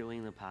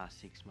doing the past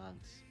 6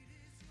 months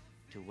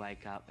to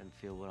wake up and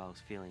feel what I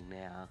was feeling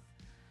now,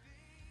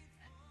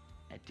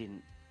 it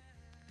didn't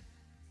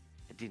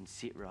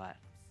sit right.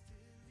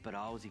 But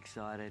I was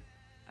excited.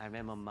 I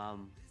remember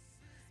Mum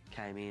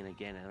came in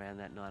again around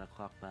that 9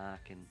 o'clock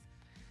mark, and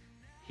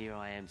here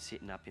I am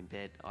sitting up in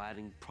bed. I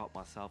hadn't propped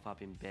myself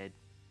up in bed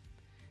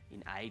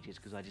in ages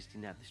because I just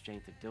didn't have the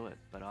strength to do it.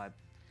 But I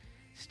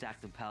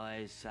stacked the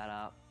pillows, sat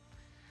up,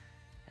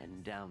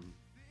 and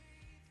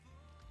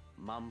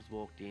Mum's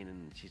walked in,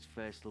 and she's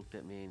first looked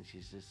at me, and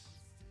she's just,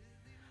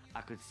 I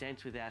could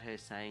sense without her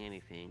saying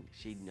anything,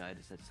 she'd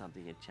noticed that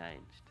something had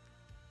changed.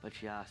 But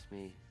she asked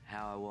me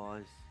how I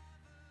was,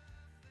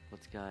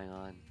 what's going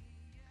on,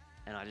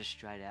 and I just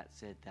straight out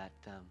said that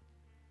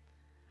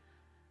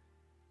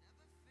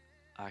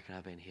I reckon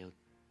I've been healed.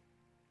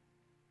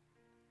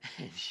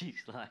 And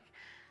she's like,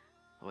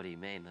 what do you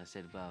mean? I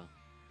said, well,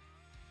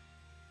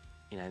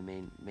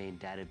 me and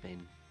Dad had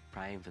been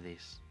praying for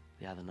this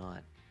the other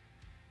night,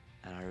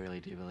 and I really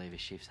do believe a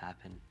shift's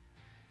happened,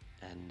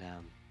 and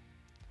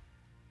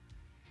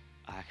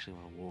I actually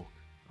want to walk.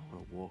 I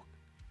want to walk.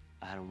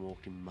 I hadn't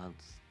walked in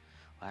months.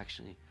 I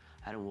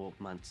hadn't walked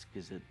months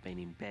because I'd been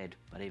in bed,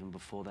 but even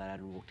before that I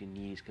hadn't walked in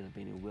years because I'd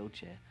been in a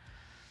wheelchair.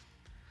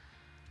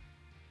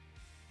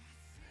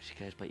 She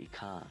goes, but you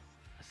can't.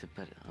 I said,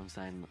 but I'm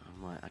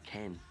like, I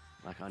can.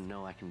 Like, I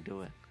know I can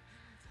do it.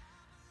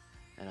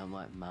 And I'm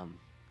like, Mum,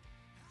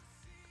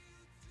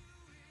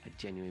 I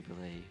genuinely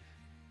believe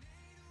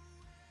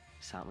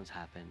something's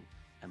happened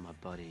and my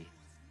body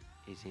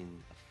is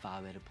in a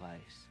far better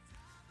place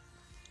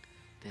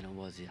than it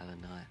was the other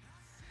night.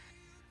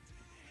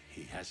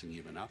 He hasn't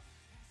given up,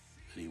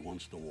 and he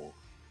wants to walk.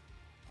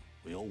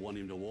 We all want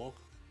him to walk,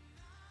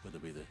 whether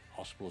it be the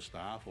hospital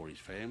staff or his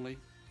family.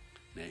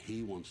 Now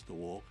he wants to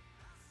walk.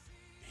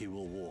 He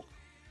will walk.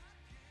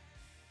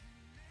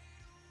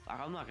 Like,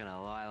 I'm not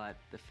gonna lie, like,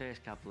 the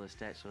first couple of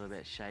steps were a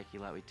bit shaky.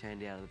 Like, we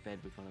turned out of the bed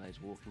with one of those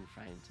walking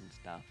frames and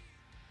stuff.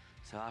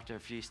 So after a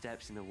few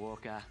steps in the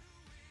walker,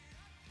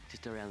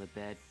 just around the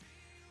bed,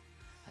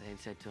 I then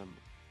said to him,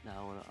 no,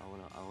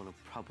 I wanna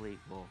probably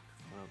walk.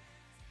 I wanna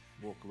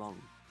walk long.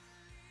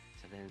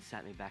 So then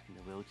sat me back in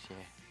the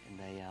wheelchair, and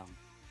they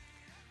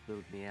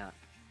wheeled me out.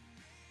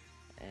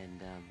 And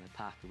they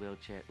parked the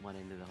wheelchair at one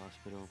end of the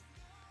hospital.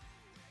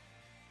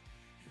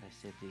 And they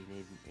said, do you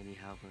need any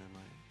help? And I'm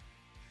like,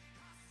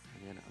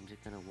 I'm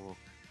just gonna walk.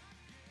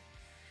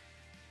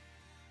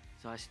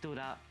 So I stood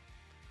up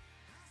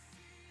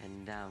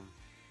and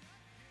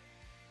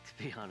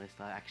to be honest,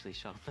 I actually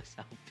shot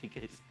myself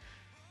because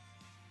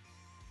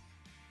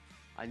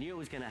I knew it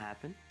was going to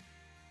happen.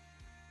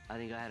 I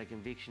think I had a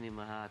conviction in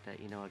my heart that,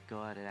 you know what,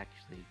 God had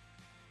actually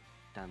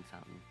done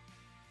something.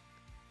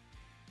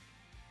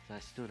 So I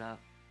stood up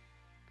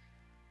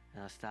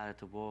and I started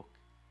to walk,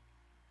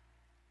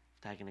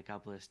 taking a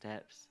couple of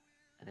steps,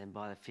 and then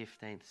by the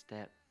 15th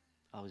step,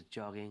 I was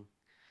jogging,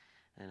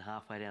 and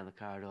halfway down the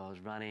corridor, I was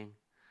running.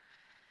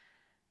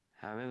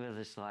 I remember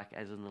just like,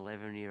 as an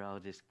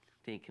 11-year-old, just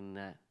thinking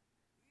that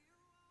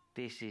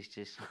this is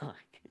just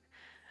like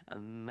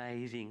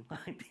amazing,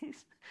 like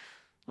this.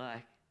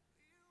 Like,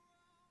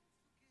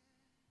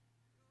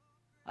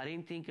 I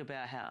didn't think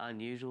about how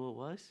unusual it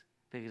was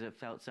because it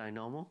felt so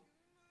normal.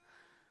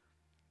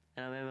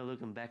 And I remember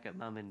looking back at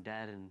Mum and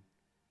Dad, and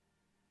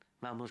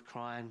Mum was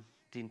crying.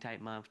 Didn't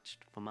take much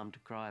for Mum to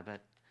cry,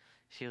 but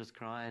she was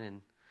crying,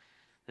 and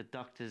the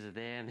doctors are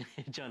there and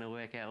they're trying to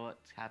work out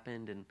what's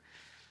happened, and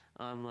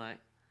I'm like,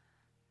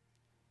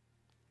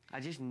 I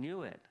just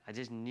knew it.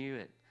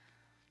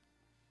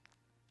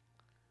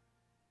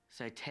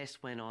 So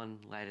tests went on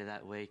later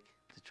that week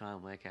to try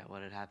and work out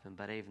what had happened,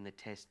 but even the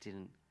test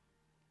didn't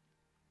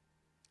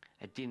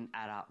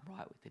add up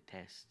right with the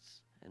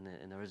tests, and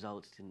the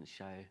results didn't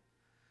show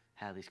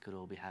how this could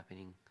all be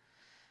happening.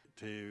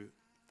 To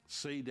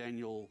see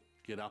Daniel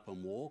get up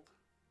and walk,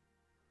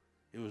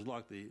 it was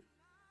like the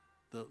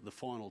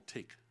final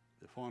tick,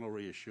 the final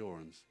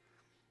reassurance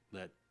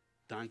that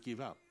don't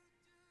give up.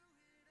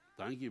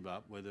 Don't give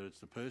up, whether it's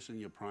the person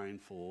you're praying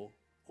for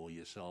or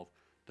yourself.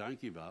 Don't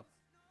give up.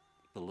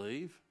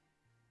 Believe,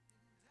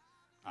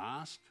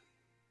 ask,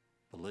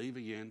 believe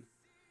again,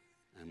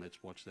 and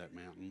let's watch that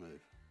mountain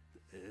move.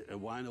 It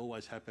won't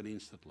always happen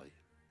instantly,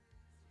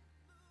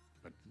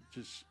 but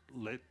just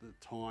let the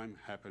time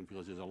happen,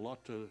 because there's a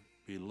lot to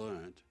be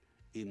learnt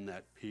in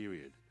that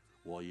period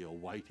while you're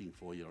waiting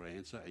for your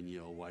answer and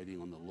you're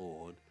waiting on the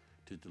Lord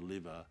to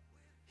deliver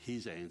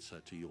His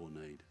answer to your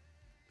need.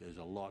 There's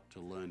a lot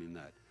to learn in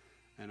that.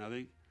 And I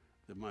think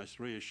the most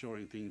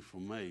reassuring thing for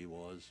me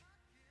was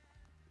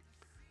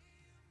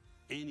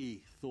any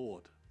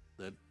thought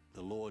that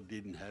the Lord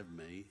didn't have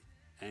me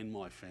and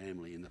my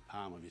family in the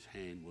palm of His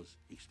hand was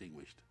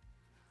extinguished.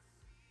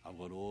 I've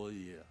got all of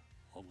you,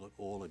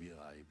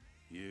 Abe,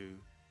 you,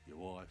 your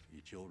wife,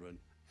 your children,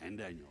 and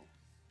Daniel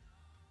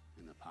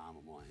in the palm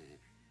of my hand.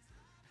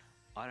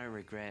 I don't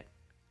regret,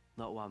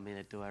 not 1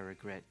 minute do I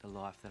regret the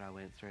life that I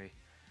went through,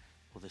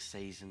 or the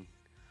season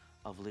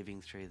of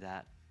living through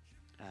that.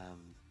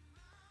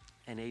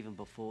 And even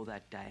before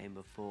that day and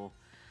before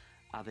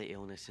other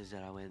illnesses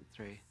that I went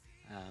through,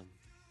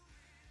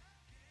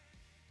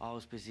 I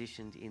was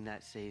positioned in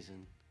that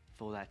season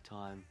for that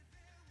time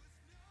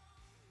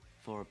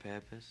for a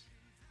purpose.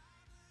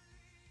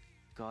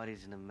 God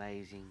is an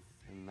amazing,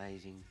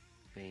 amazing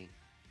being.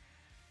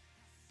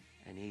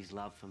 And His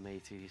love for me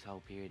through this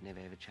whole period never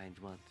ever changed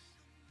once.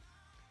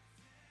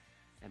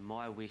 And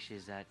my wish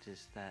is that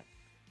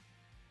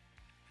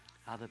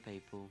other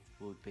people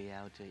would be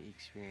able to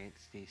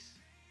experience this,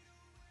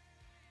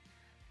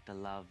 the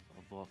love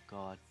of what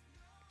God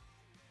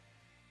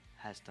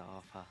has to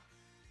offer.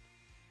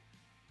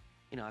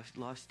 You know,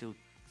 life still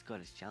has got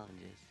its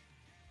challenges,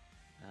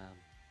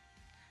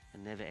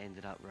 and never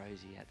ended up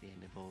rosy at the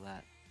end of all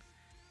that.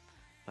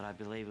 But I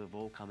believe we've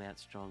all come out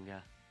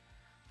stronger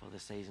for the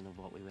season of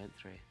what we went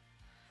through.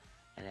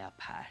 And our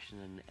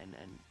passion and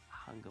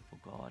hunger for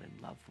God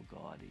and love for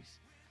God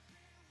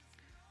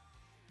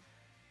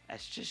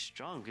it's just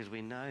strong, because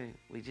we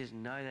just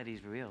know that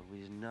He's real. We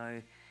just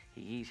know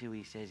He is who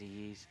He says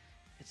He is.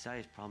 It's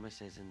those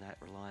promises and that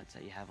reliance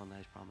that you have on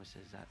those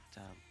promises that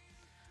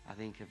I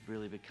think have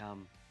really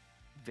become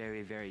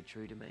very, very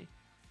true to me.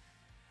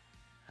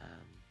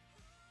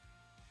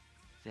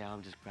 So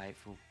I'm just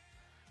grateful.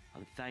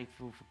 I'm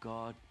thankful for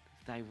God,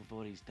 thankful for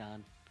what He's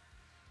done,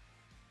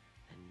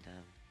 and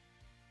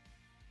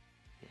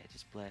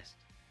just blessed.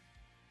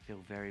 Feel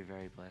very,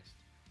 very blessed.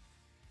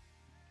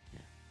 Yeah.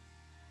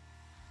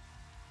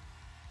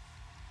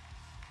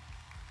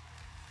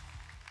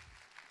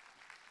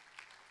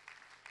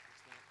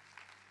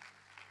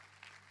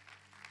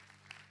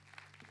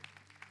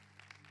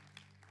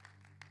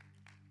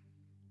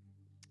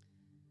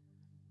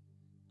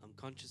 I'm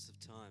conscious of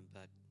time,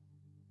 but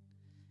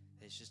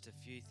there's just a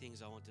few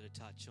things I wanted to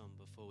touch on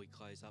before we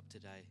close up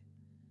today.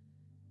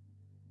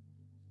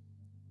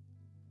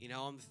 You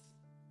know, I'm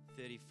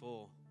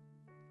 34,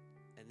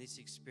 and this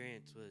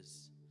experience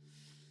was,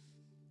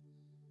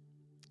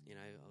 you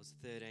know, I was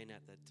 13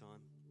 at that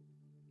time,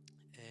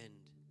 and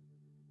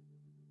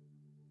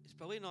it's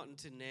probably not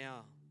until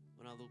now,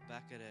 when I look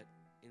back at it,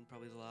 in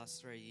probably the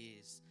last 3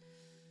 years,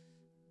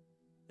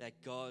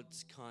 that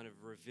God's kind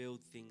of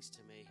revealed things to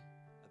me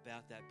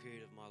about that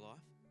period of my life,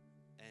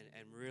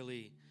 and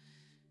really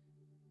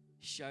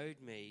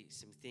showed me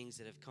some things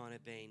that have kind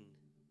of been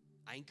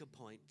anchor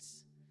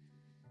points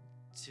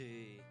to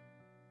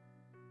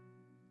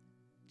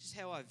just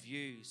how I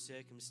view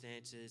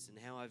circumstances and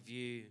how I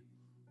view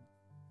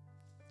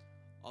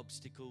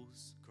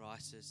obstacles,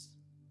 crisis,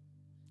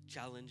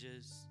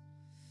 challenges,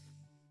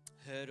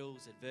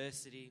 hurdles,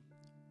 adversity,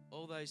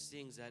 all those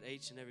things that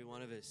each and every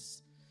one of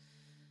us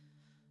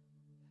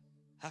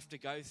have to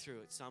go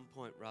through at some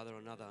point rather or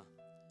another.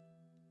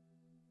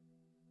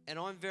 And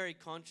I'm very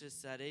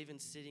conscious that even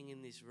sitting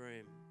in this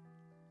room,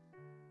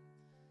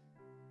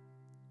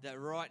 that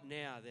right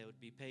now there would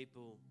be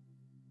people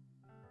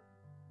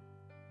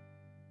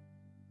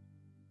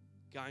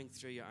going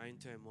through your own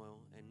turmoil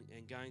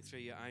and going through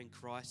your own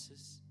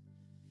crisis.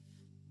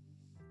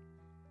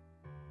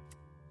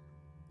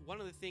 One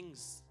of the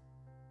things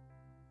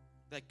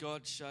that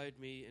God showed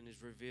me and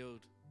has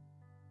revealed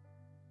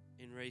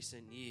in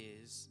recent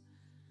years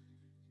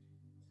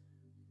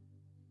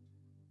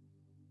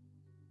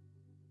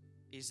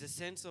is the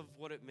sense of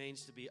what it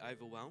means to be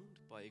overwhelmed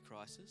by your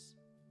crisis,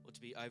 or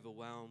to be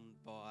overwhelmed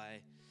by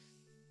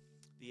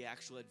the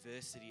actual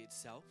adversity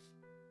itself.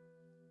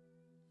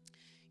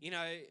 You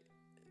know,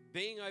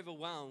 being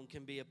overwhelmed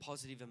can be a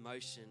positive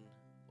emotion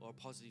or a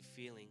positive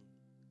feeling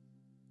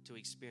to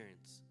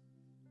experience.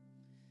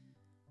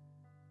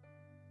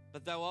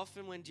 But though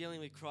often when dealing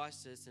with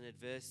crisis and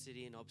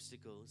adversity and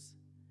obstacles,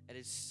 it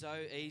is so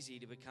easy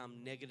to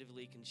become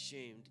negatively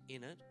consumed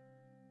in it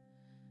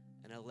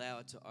and allow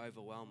it to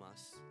overwhelm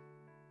us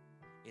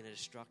in a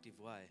destructive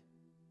way.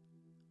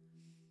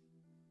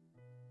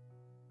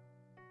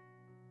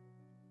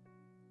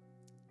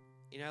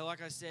 You know,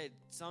 like I said,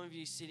 some of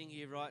you sitting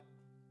here right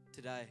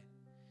today,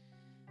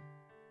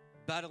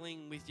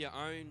 battling with your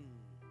own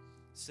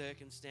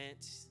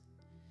circumstance,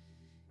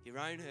 your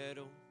own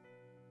hurdle.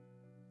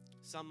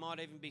 Some might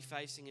even be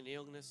facing an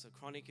illness, a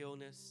chronic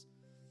illness.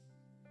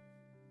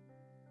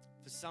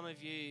 For some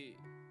of you,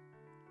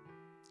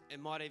 it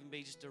might even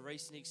be just a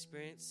recent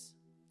experience.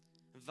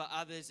 And for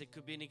others, it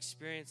could be an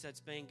experience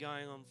that's been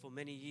going on for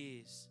many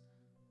years.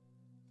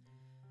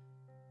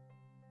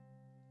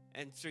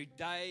 And through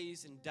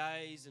days and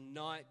days and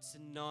nights,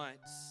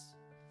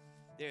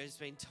 there has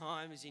been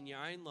times in your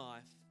own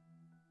life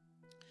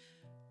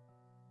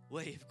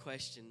where you've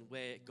questioned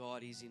where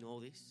God is in all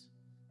this.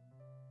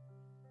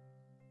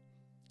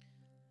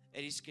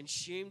 It has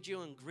consumed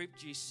you and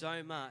gripped you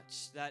so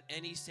much that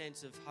any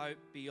sense of hope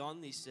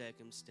beyond this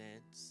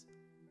circumstance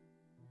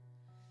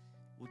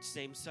would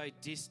seem so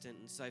distant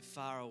and so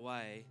far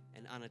away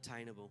and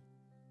unattainable.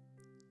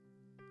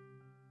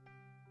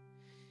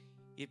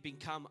 You've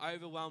become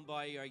overwhelmed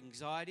by your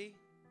anxiety.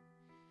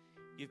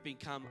 You've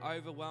become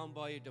overwhelmed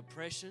by your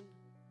depression.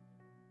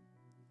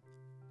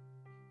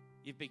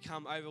 You've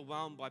become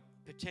overwhelmed by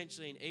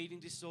potentially an eating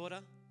disorder.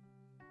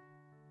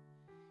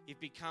 You've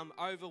become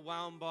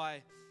overwhelmed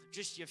by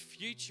just your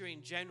future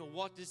in general.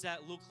 What does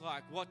that look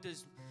like? What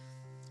does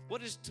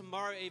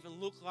tomorrow even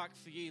look like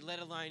for you, let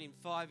alone in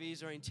 5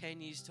 years or in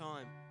 10 years'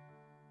 time?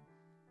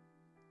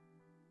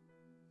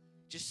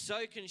 Just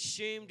so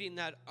consumed in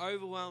that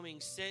overwhelming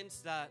sense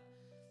that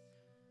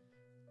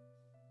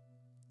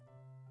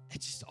it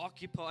just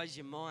occupies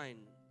your mind.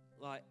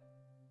 Like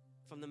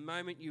from the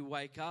moment you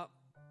wake up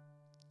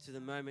to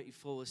the moment you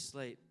fall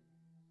asleep.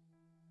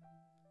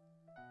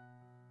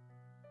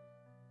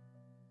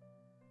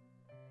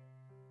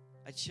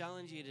 I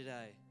challenge you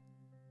today.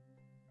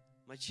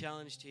 My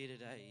challenge to you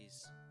today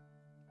is,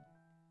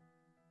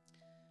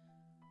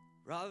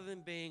 rather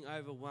than being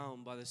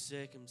overwhelmed by the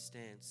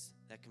circumstance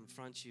that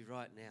confronts you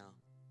right now,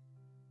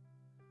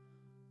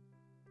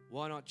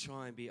 why not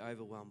try and be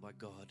overwhelmed by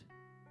God?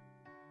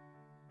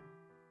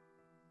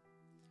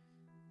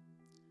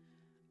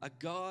 A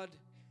God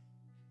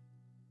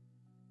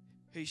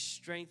whose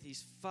strength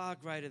is far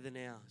greater than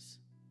ours.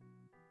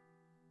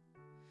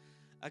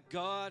 A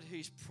God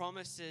whose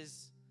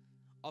promises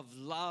of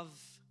love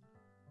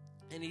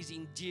and his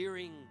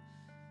endearing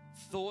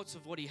thoughts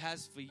of what he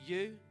has for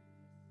you,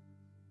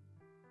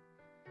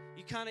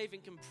 you can't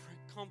even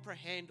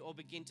comprehend or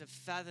begin to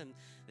fathom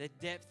the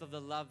depth of the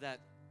love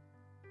that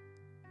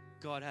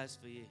God has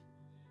for you.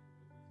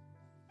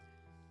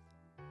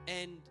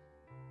 And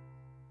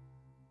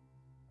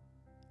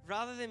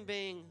rather than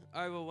being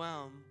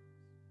overwhelmed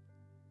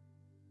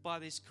by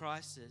this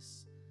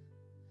crisis,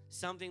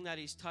 something that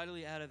is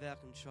totally out of our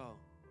control,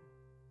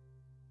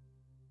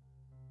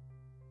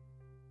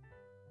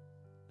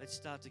 let's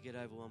start to get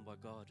overwhelmed by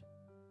God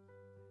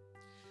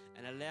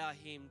and allow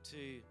him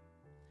to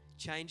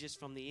change us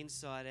from the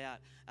inside out.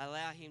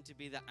 Allow him to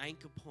be the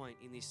anchor point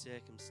in this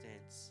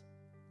circumstance.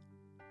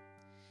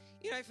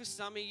 You know, for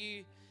some of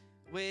you,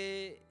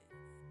 where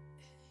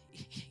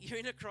you're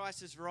in a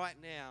crisis right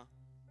now,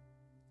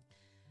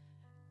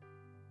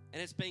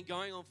 and it's been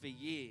going on for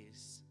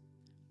years,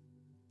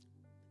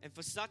 and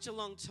for such a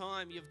long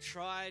time, you've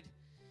tried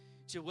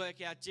to work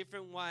out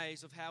different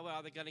ways of how we're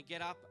either going to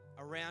get up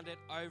around it,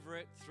 over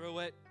it, through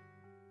it.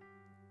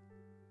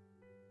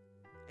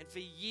 And for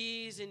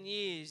years and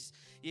years,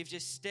 you've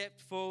just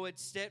stepped forward,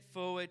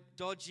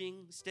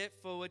 dodging,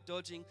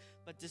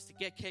 but just to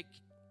get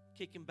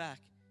kicking back.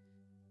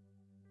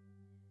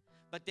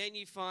 But then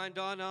you find,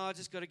 oh no, I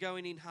just got to go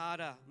in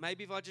harder.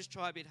 Maybe if I just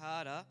try a bit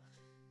harder,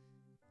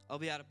 I'll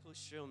be able to push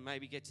through and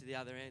maybe get to the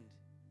other end.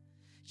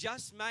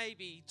 just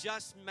maybe,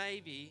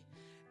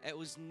 it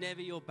was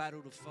never your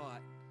battle to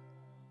fight.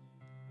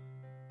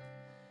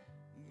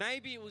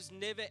 Maybe it was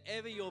never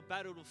ever your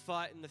battle to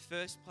fight in the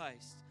first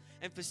place.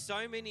 And for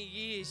so many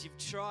years, you've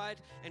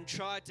tried and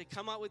tried to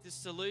come up with a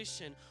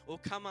solution or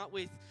come up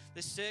with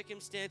the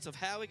circumstance of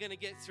how we're going to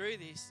get through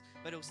this,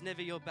 but it was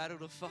never your battle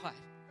to fight.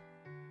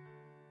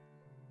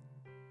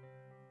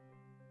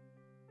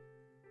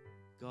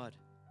 God,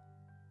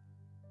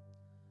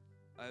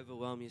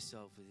 overwhelm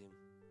yourself with Him.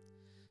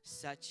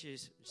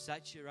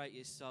 Saturate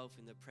yourself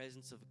in the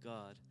presence of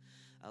God.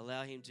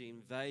 Allow Him to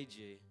invade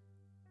you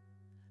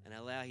and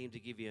allow Him to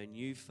give you a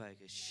new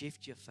focus.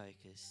 Shift your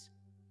focus.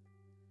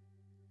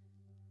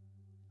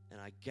 And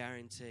I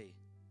guarantee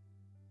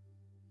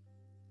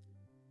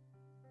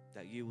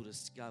that you will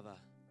discover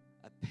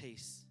a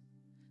peace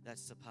that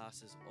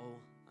surpasses all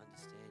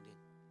understanding.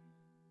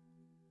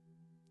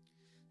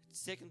 The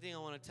second thing I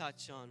want to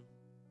touch on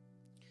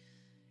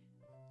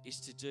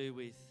is to do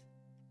with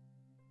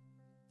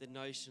the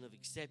notion of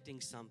accepting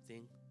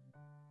something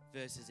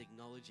versus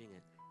acknowledging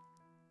it.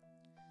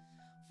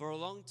 For a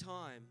long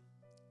time,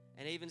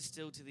 and even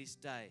still to this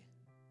day,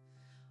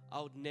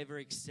 I would never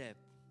accept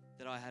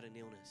that I had an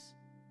illness.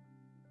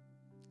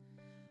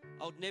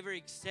 I would never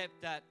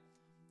accept that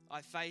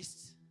I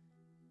faced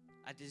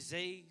a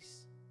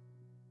disease,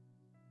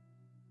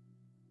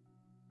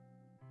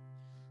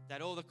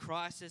 that all the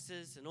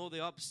crises and all the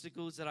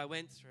obstacles that I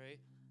went through,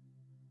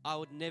 I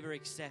would never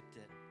accept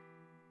it.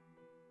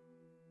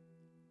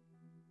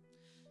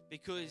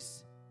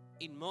 Because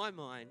in my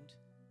mind,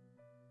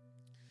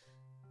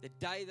 the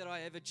day that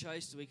I ever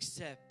chose to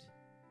accept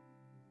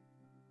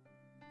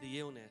the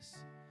illness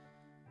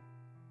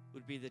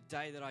would be the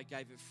day that I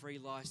gave it free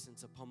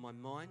license upon my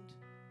mind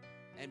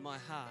and my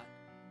heart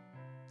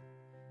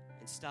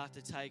and start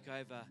to take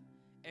over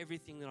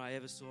everything that I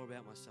ever saw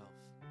about myself.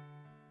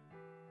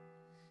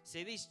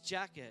 See, this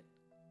jacket,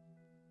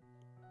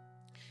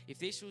 if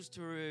this was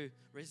to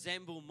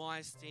resemble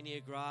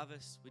myasthenia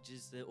gravis, which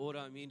is the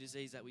autoimmune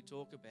disease that we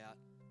talk about,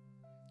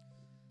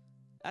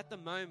 at the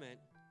moment,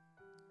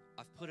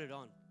 I've put it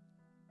on.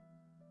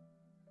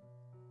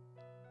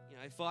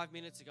 5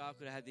 minutes ago, I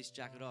could have had this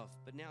jacket off,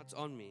 but now it's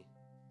on me.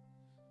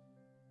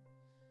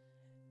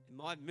 And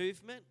my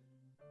movement,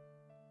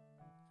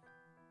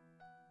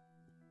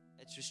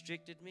 it's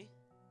restricted me.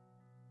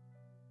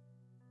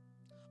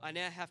 I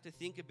now have to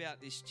think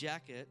about this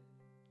jacket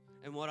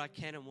and what I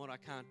can and what I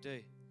can't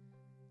do.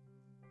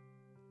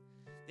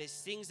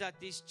 There's things that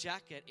this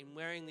jacket, in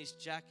wearing this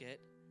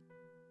jacket,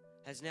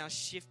 has now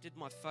shifted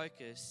my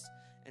focus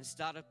and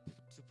started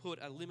to put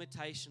a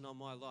limitation on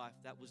my life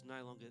that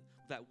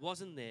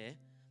wasn't there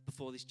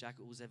before this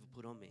jacket was ever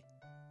put on me.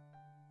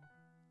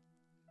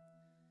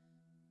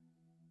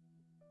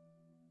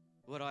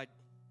 What I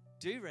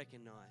do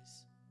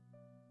recognize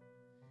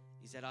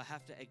is that I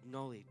have to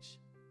acknowledge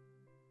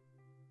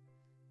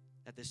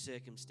that the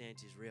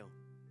circumstance is real.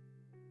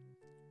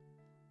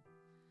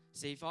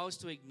 See, if I was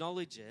to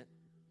acknowledge it,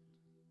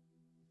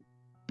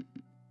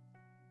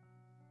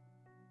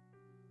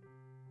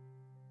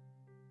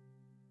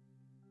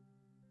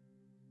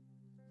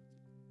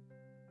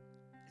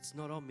 it's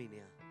not on me now.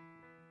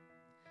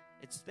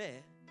 It's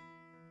there,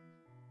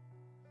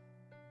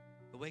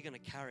 but we're going to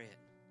carry it.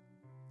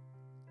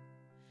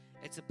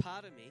 It's a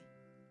part of me,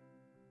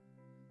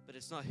 but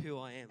it's not who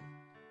I am.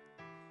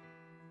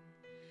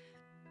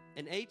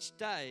 And each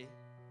day,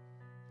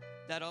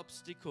 that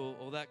obstacle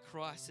or that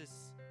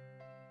crisis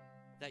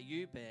that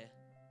you bear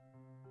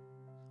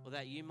or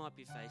that you might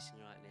be facing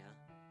right now,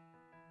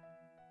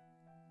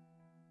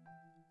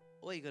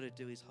 all you got to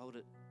do is hold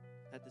it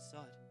at the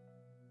side.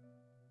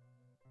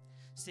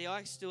 See,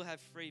 I still have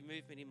free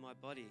movement in my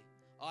body.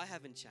 I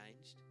haven't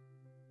changed.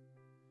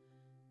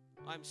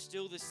 I'm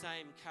still the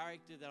same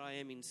character that I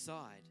am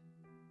inside.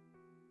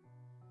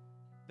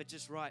 But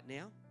just right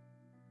now,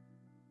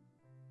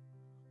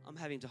 I'm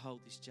having to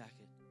hold this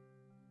jacket.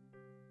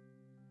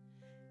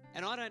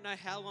 And I don't know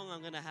how long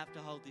I'm going to have to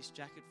hold this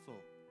jacket for.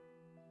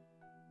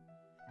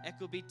 It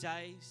could be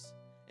days,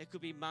 it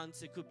could be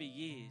months, it could be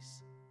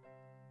years.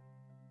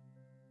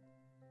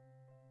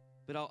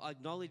 But I'll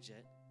acknowledge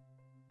it.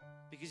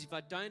 Because if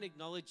I don't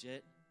acknowledge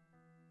it,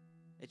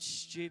 it's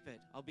stupid.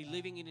 I'll be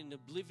living in an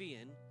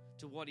oblivion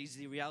to what is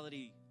the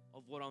reality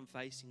of what I'm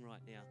facing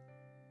right now.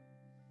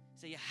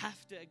 So you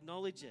have to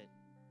acknowledge it.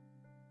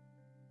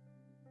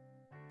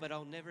 But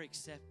I'll never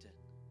accept it.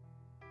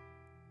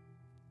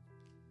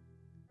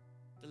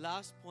 The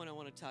last point I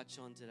want to touch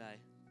on today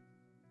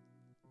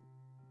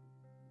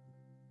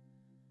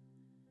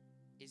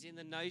is in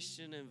the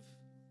notion of...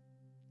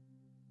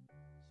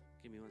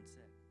 Give me one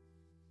sec.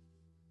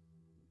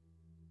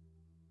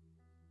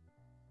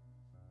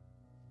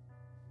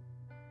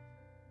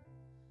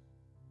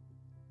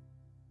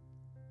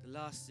 The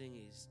last thing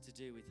is to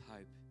do with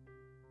hope.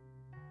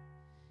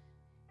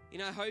 You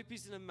know, hope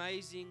is an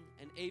amazing,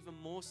 and even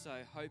more so,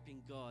 hope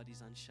in God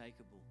is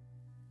unshakable.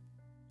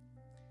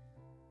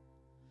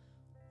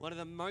 One of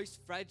the most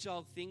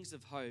fragile things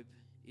of hope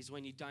is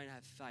when you don't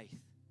have faith.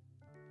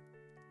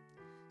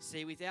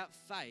 See, without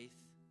faith,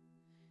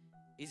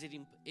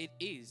 it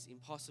is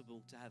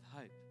impossible to have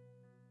hope.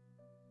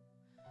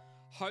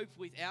 Hope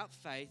without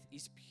faith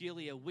is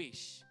purely a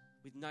wish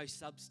with no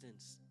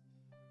substance.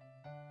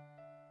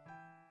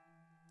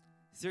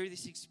 Through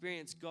this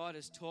experience, God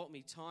has taught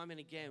me time and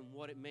again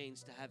what it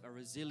means to have a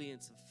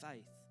resilience of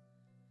faith,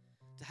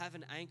 to have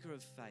an anchor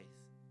of faith.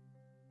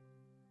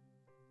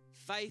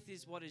 Faith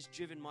is what has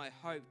driven my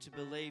hope to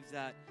believe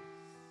that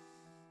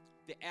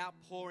the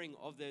outpouring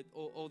of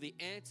or the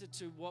answer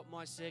to what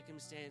my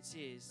circumstance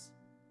is,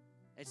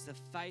 it's the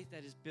faith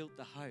that has built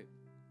the hope.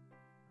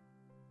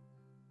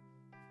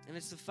 And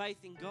it's the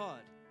faith in God.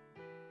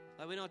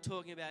 Like, we're not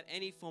talking about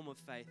any form of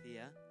faith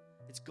here.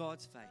 It's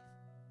God's faith.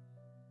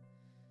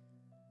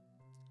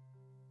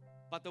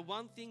 But the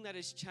one thing that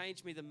has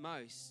changed me the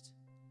most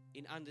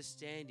in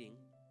understanding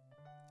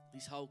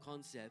this whole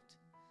concept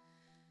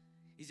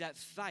is that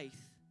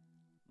faith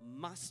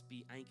must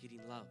be anchored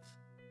in love.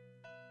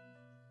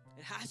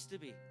 It has to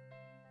be.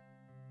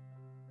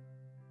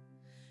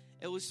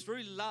 It was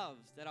through love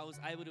that I was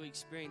able to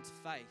experience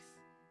faith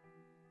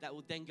that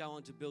would then go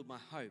on to build my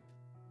hope.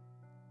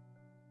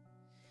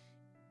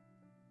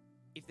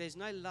 If there's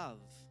no love,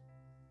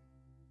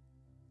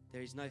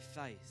 there is no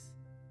faith.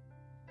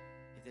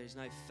 If there is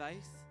no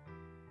faith,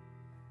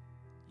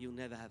 you'll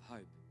never have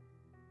hope.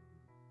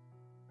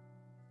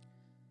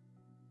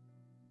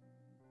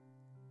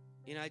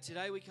 You know,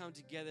 today we come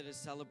together to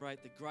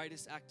celebrate the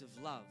greatest act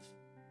of love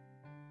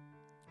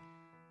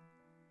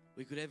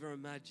we could ever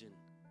imagine.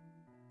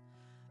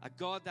 A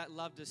God that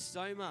loved us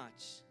so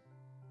much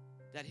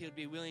that he would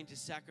be willing to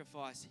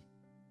sacrifice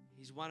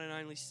his one and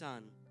only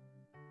Son,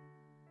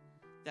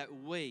 that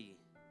we,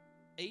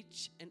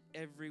 each and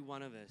every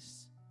one of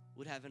us,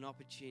 would have an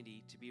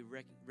opportunity to be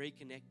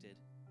reconnected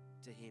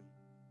to him.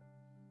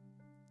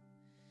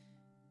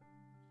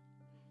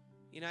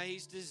 You know,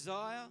 his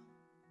desire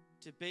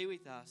to be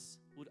with us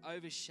would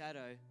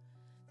overshadow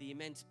the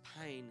immense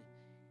pain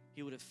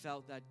he would have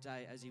felt that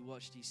day as he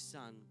watched his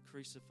Son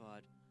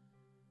crucified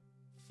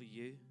for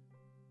you,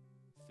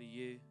 for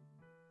you,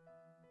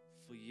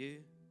 for you,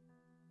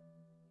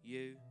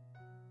 you,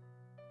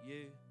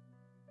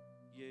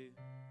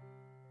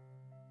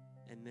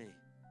 and me,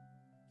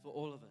 for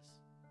all of us.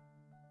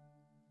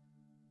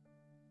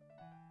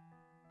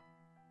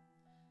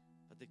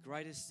 But the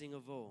greatest thing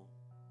of all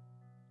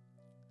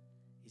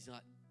is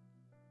that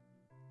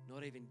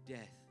not even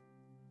death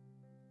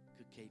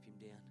could keep him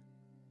down.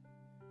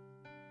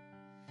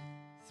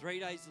 3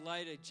 days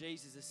later,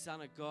 Jesus, the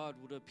Son of God,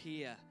 would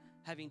appear,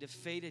 having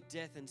defeated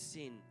death and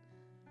sin,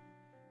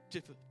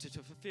 to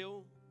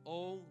fulfill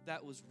all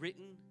that was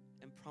written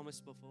and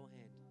promised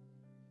beforehand.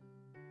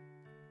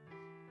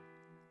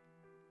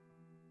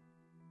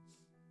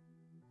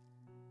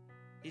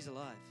 He's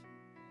alive.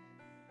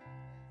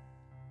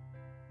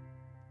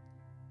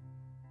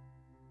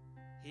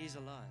 He is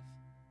alive.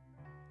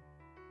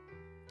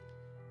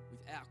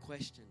 Without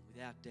question,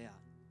 without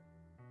doubt,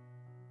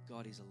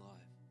 God is alive.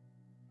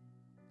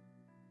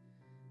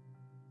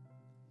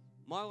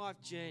 My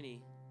life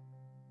journey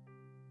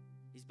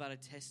is but a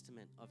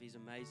testament of his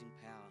amazing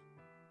power,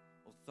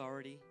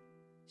 authority,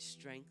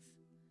 strength,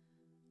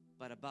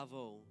 but above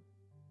all,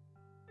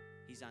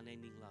 his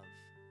unending love.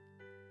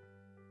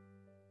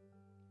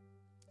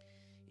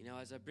 You know,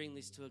 as I bring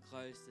this to a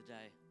close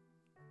today,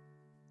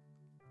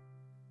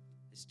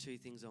 there's two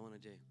things I want to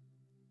do.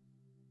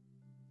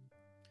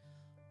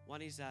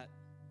 One is that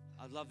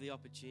I'd love the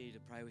opportunity to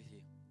pray with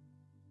you.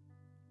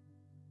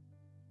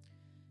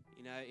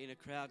 You know, in a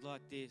crowd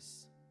like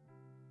this,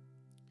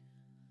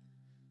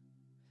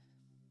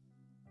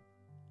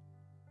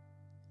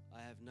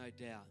 I have no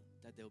doubt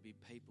that there will be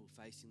people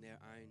facing their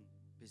own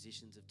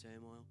positions of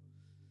turmoil,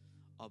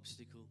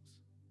 obstacles,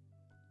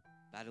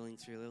 battling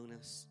through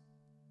illness,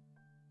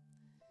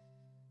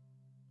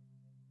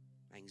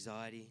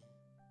 anxiety,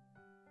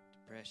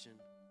 depression.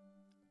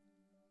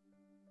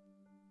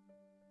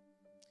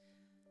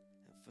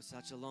 And for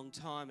such a long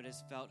time, it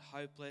has felt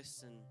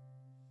hopeless, and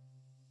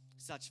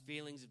such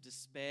feelings of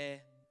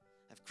despair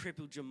have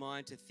crippled your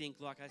mind to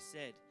think, like I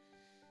said,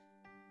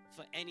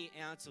 for any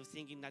ounce of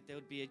thinking that there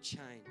would be a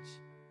change.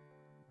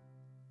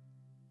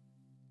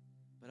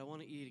 But I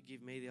want you to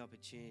give me the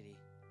opportunity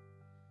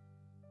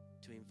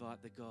to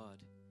invite the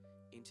God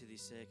into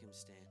this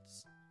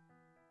circumstance.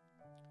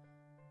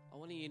 I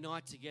want to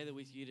unite together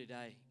with you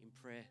today in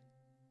prayer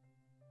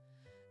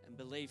and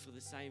believe for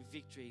the same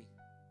victory,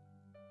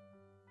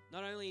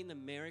 not only in the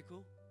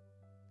miracle.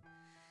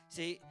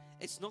 See,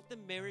 it's not the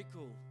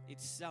miracle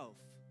itself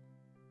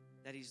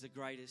that is the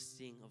greatest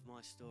thing of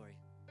my story.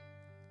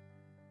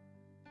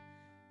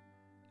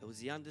 It was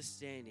the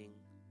understanding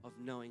of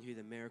knowing who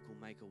the miracle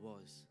maker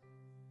was.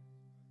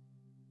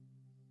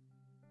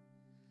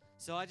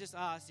 So I just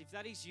asked, if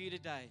that is you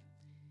today,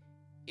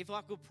 if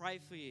I could pray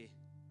for you,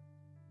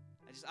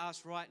 I just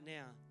ask right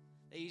now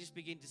that you just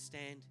begin to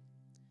stand.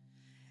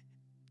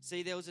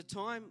 See, there was a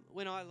time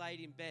when I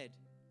laid in bed,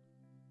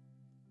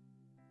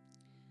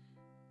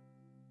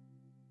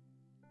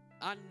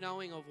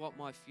 unknowing of what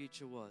my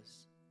future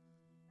was.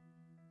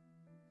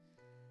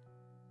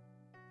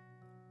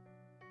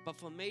 But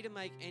for me to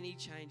make any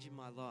change in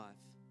my life,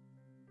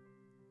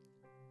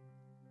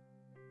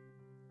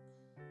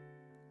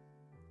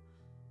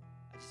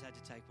 I just had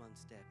to take one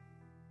step.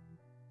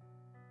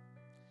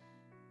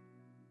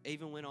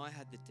 Even when I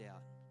had the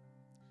doubt,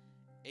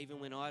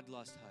 even when I'd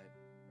lost hope,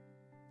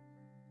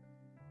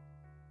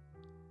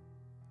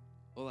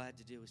 all I had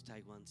to do was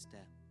take one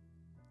step.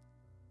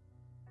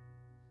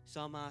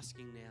 So I'm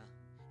asking now,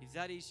 if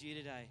that is you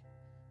today,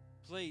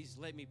 please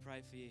let me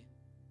pray for you.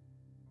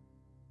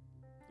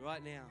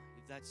 Right now,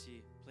 if that's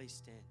you, please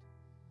stand.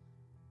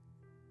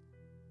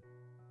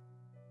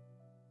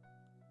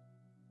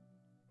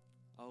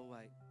 I'll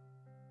wait.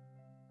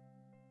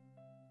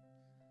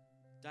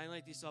 Don't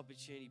let this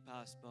opportunity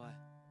pass by.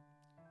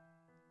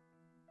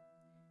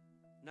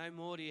 No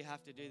more do you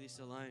have to do this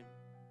alone.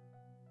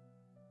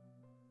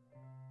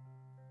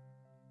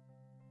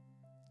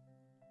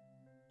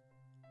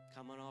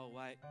 Come on, I'll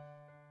wait.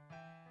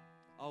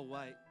 I'll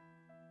wait.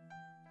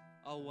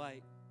 I'll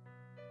wait.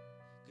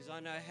 Because I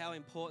know how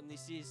important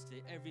this is to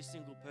every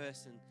single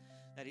person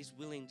that is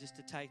willing just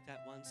to take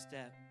that one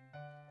step.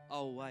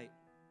 I'll wait.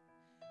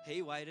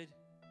 He waited.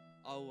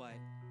 I'll wait.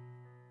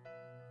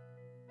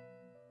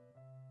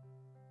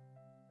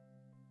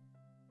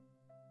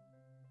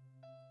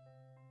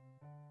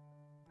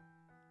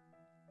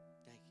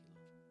 Thank you,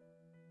 Lord.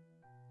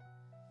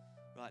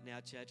 Right now,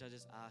 church, I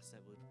just ask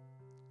that we'd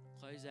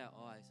close our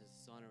eyes as a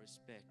sign of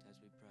respect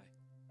as we pray.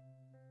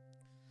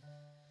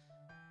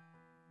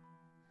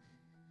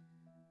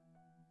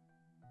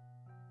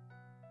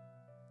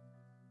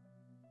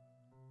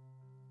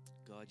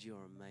 God, you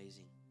are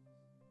amazing.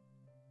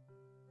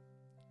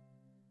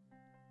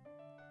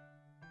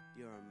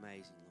 You're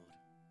amazing, Lord.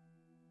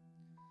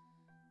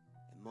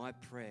 And my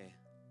prayer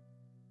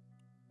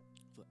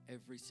for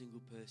every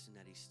single person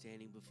that is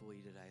standing before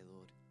you today,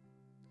 Lord,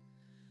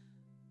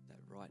 that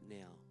right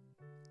now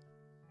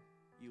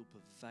you'll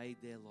pervade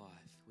their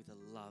life with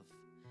a love,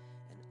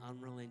 an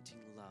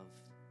unrelenting love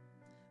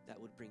that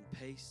would bring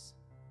peace,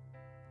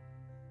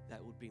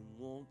 that would bring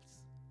warmth,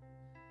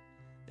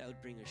 that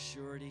would bring a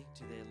surety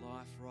to their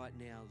life right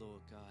now,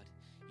 Lord God.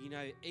 You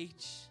know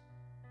each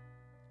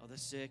of the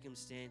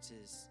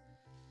circumstances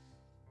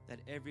that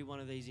every one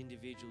of these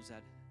individuals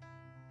that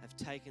have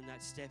taken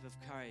that step of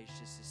courage,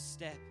 just a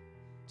step,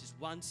 just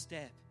one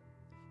step.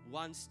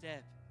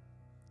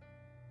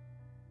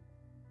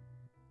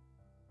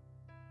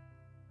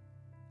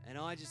 And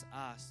I just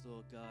ask,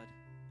 Lord God,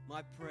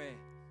 my prayer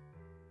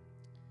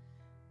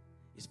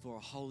is for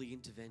a holy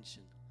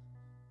intervention.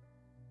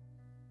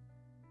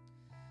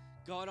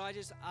 God, I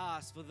just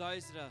ask for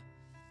those that are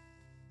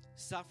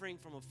suffering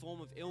from a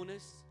form of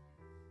illness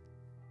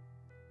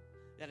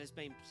that has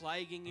been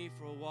plaguing you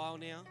for a while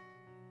now,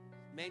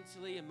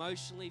 mentally,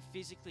 emotionally,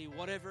 physically,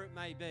 whatever it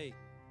may be.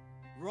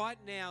 Right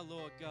now,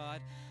 Lord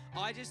God,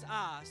 I just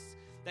ask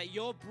that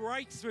your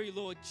breakthrough,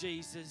 Lord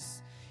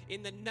Jesus,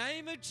 in the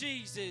name of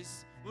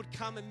Jesus, would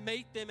come and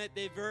meet them at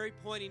their very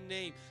point in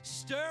need.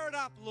 Stir it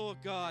up, Lord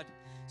God.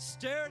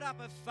 Stir it up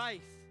of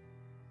faith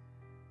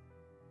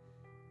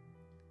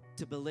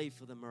to believe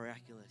for the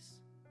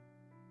miraculous.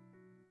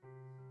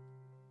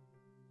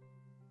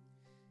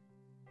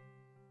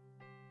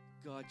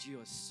 God, you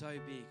are so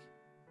big.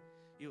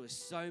 You are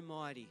so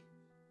mighty.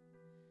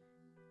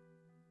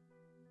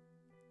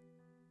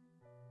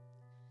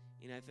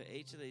 You know, for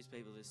each of these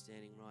people that are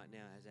standing right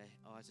now as their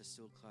eyes are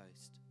still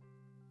closed,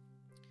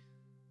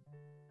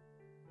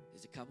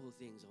 there's a couple of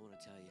things I want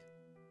to tell you.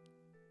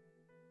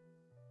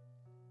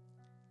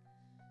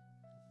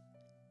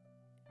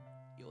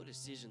 Your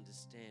decision to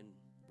stand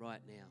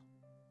right now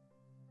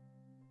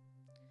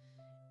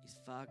is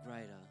far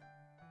greater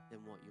than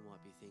what you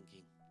might be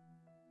thinking.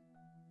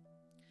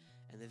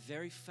 And the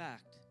very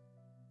fact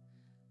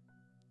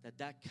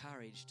that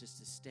courage just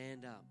to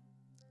stand up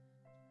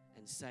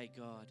and say,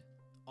 God,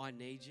 I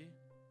need you.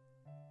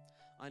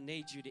 I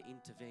need you to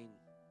intervene.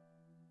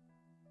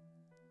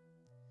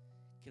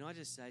 Can I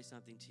just say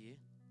something to you?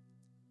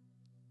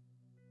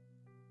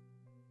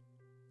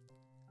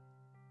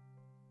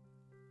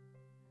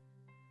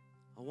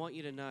 I want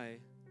you to know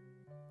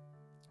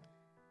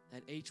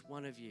that each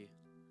one of you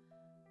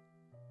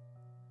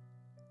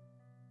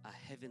are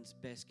heaven's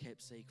best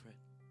kept secret.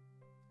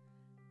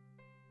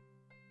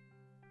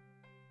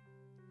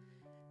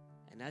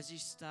 And as you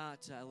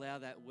start to allow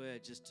that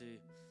word just to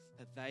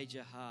pervade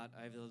your heart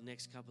over the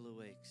next couple of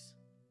weeks,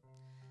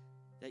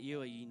 that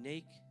you are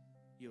unique,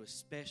 you are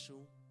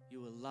special,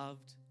 you are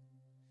loved,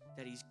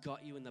 that He's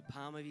got you in the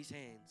palm of His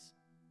hands.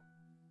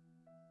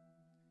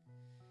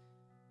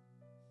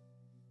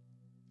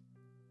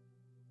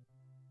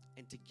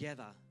 And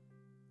together,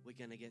 we're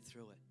going to get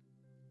through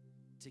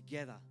it.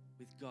 Together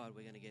with God,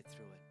 we're going to get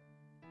through it.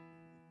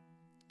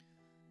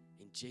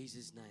 In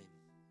Jesus' name,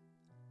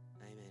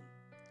 amen.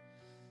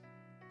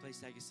 Please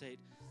take a seat.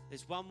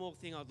 There's one more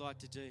thing I'd like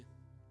to do.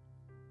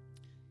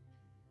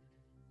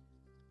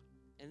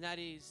 And that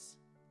is,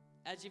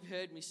 as you've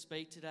heard me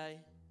speak today,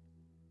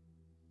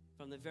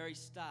 from the very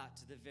start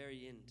to the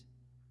very end,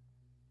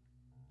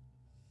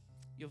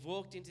 you've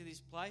walked into this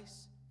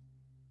place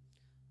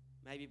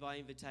maybe by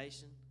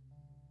invitation,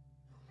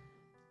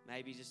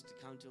 maybe just to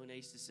come to an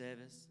Easter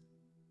service.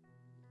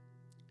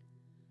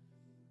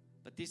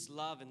 But this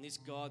love and this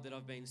God that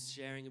I've been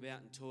sharing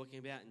about and talking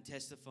about and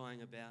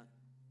testifying about,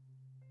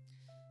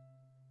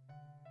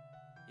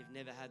 you've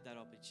never had that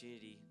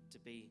opportunity to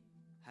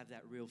have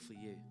that real for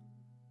you.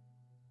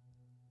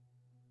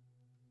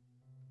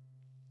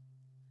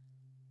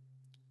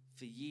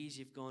 For years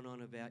you've gone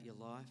on about your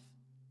life,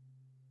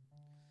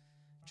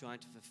 trying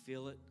to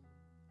fulfill it,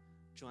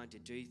 trying to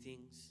do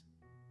things,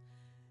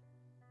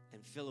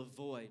 and fill a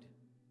void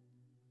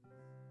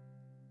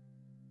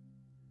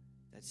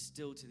that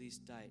still to this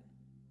date,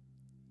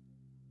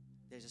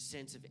 there's a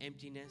sense of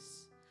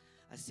emptiness,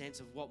 a sense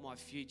of what my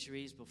future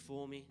is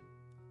before me,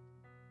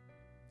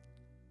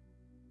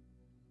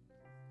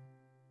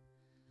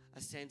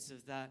 a sense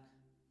of that,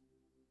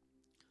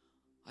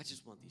 I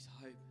just want this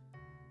hope.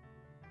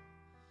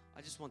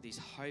 I just want this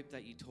hope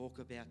that you talk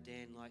about,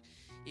 Dan. Like,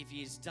 if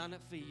He's done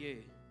it for you,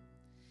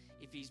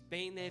 if He's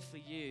been there for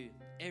you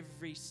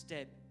every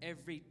step,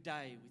 every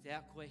day,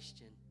 without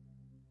question,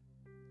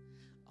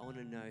 I want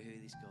to know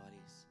who this God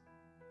is.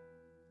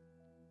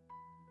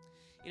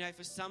 You know,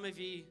 for some of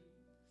you,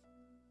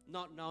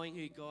 not knowing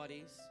who God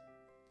is,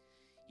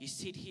 you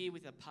sit here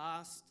with a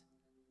past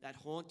that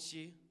haunts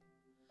you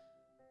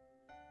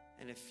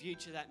and a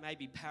future that may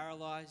be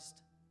paralyzed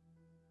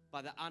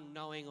by the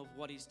unknowing of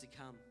what is to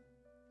come.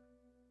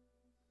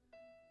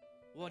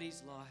 What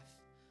is life?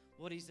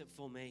 What is it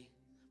for me?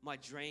 My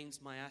dreams,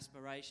 my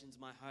aspirations,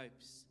 my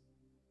hopes.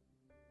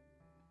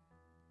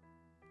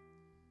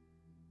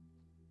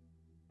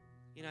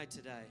 You know,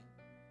 today,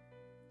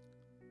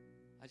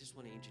 I just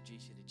want to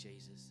introduce you to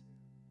Jesus.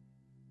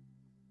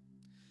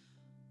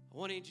 I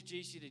want to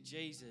introduce you to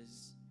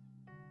Jesus,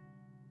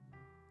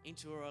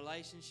 into a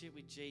relationship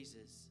with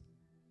Jesus,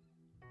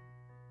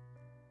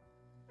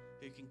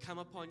 who can come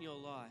upon your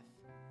life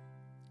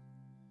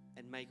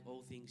and make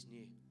all things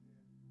new.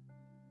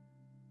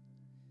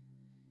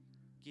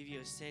 Give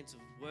you a sense of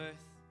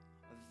worth,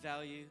 of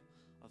value,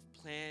 of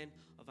plan,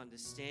 of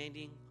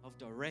understanding, of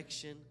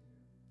direction.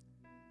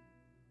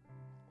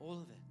 All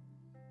of it.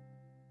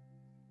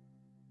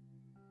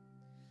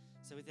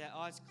 So with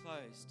our eyes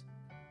closed,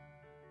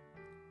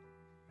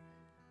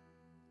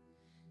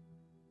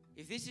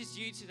 if this is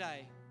you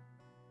today,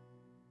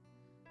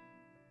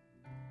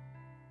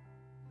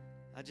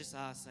 I just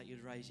ask that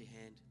you'd raise your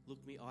hand.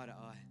 Look me eye to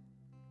eye.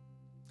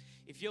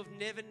 If you've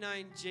never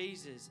known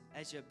Jesus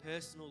as your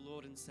personal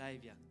Lord and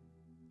Saviour,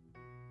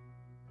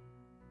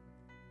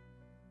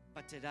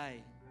 but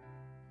today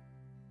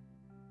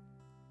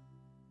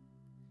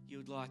you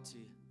would like to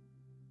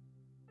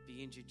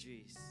be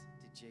introduced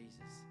to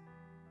Jesus,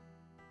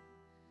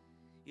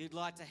 you'd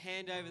like to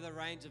hand over the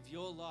reins of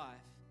your life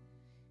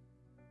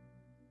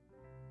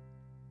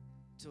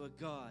to a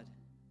God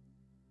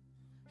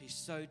who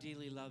so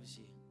dearly loves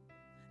you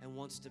and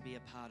wants to be a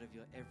part of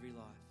your every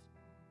life.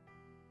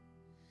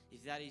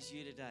 If that is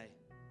you today,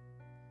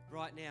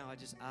 right now I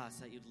just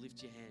ask that you'd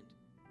lift your hand.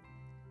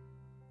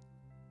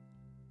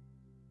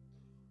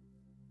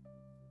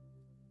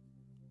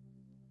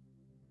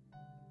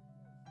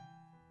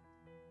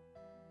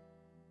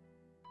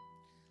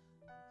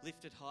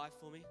 Lift it high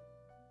for me.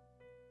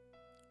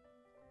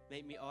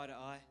 Meet me eye to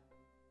eye.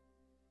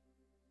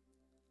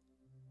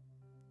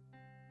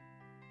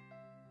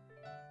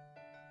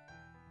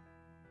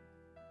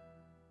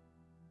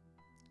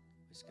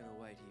 We're just going to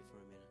wait here for a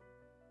minute.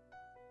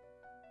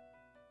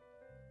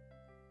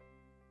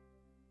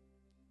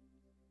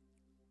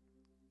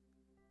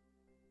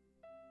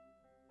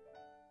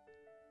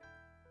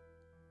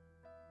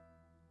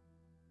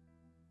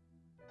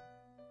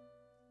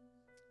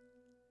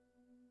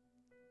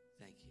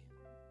 Thank you.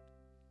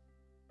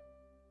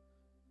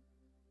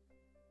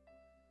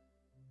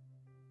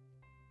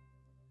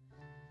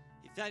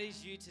 If that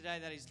is you today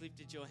that has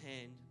lifted your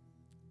hand,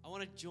 I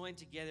want to join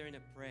together in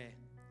a prayer.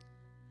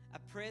 A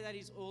prayer that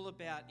is all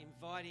about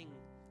inviting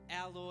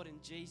our Lord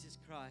and Jesus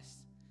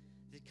Christ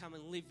to come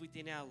and live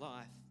within our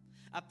life.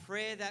 A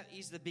prayer that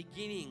is the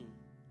beginning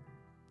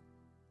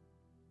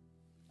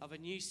of a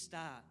new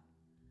start,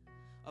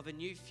 of a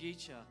new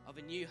future, of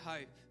a new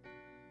hope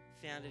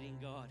founded in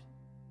God.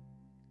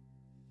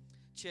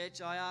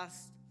 Church, I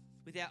ask,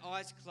 with our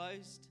eyes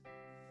closed,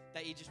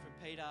 that you just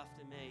repeat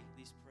after me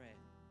this prayer.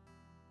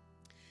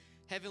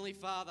 Heavenly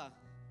Father,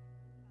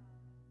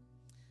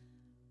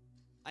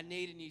 I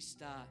need a new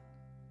start.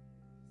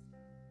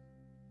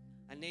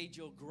 I need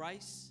your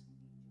grace.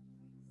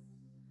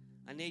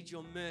 I need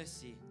your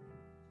mercy.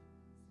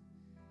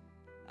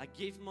 I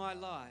give my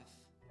life,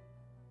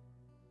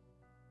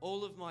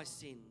 all of my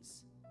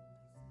sins.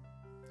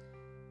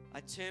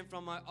 I turn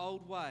from my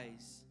old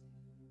ways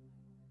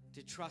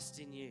to trust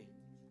in you.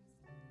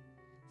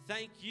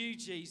 Thank you,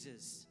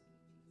 Jesus,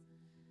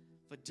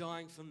 for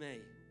dying for me.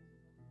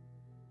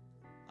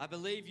 I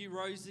believe you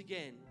rose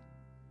again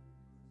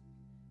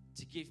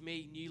to give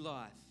me new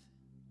life.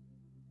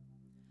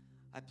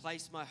 I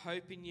place my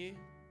hope in you.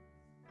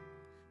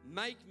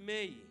 Make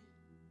me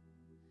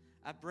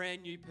a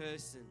brand new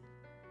person.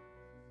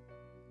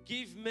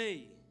 Give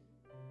me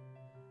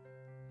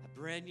a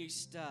brand new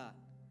start,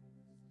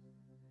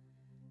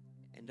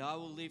 and I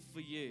will live for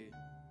you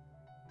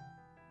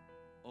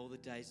all the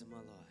days of my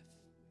life.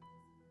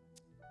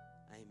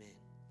 Amen.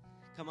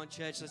 Come on,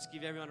 church, let's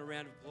give everyone a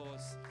round of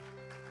applause.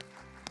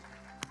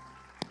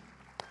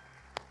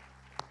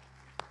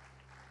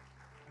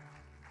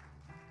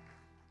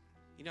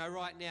 You know,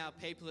 right now,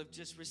 people have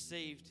just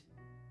received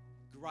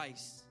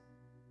grace,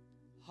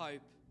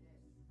 hope,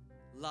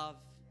 love,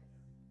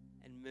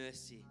 and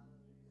mercy.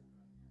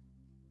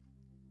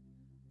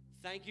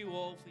 Thank you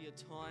all for your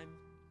time.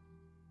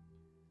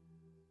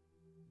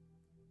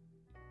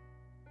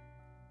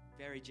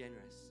 Very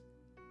generous.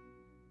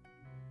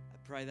 I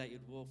pray that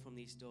you'd walk from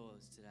these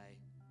doors today,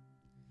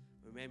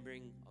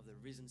 remembering of the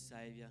risen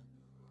Saviour,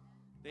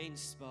 be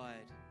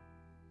inspired,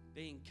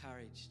 be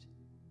encouraged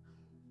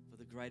for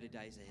the greater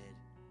days ahead.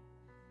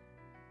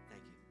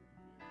 Thank you.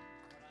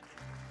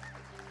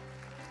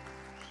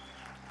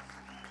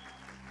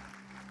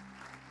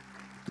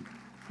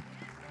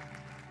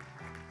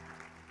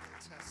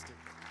 Fantastic.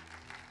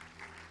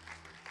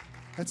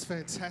 That's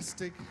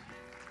fantastic.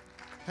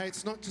 Hey,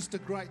 it's not just a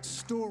great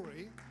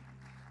story,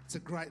 it's a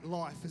great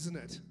life, isn't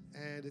it?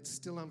 And it's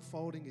still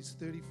unfolding. He's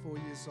 34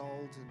 years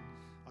old, and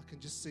I can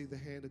just see the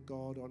hand of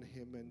God on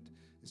him, and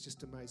it's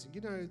just amazing.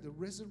 You know, the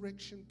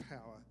resurrection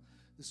power,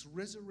 this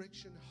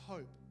resurrection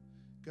hope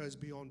goes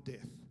beyond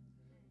death.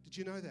 Did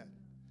you know that?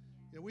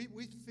 You know, we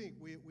think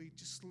we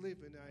just live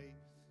in a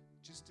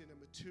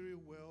material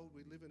world.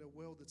 We live in a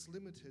world that's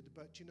limited,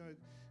 but you know,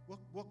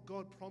 what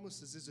God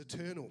promises is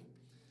eternal.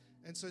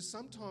 And so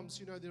sometimes,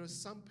 you know, there are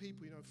some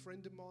people, you know, a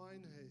friend of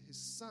mine, his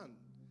son,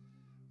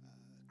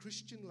 a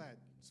Christian lad,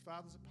 his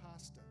father's a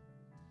pastor,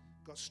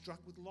 got struck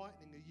with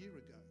lightning a year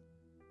ago.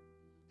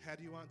 How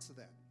do you answer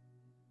that?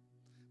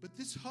 But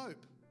this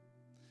hope,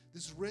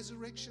 this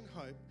resurrection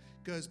hope,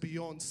 goes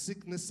beyond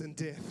sickness and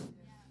death.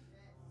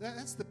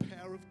 That's the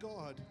power of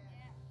God.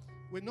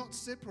 We're not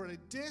separated.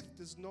 Death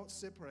does not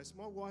separate us.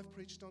 My wife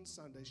preached on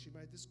Sunday. She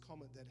made this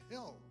comment that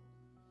hell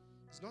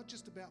is not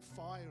just about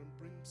fire and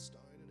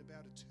brimstone and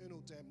about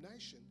eternal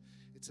damnation.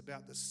 It's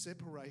about the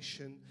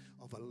separation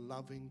of a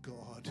loving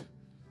God.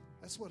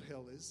 That's what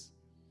hell is.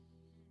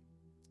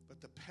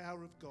 But the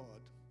power of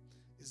God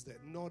is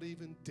that not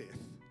even death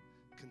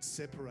can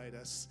separate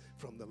us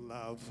from the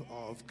love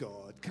of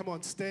God. Come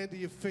on, stand to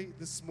your feet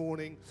this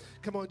morning.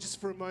 Come on, just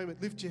for a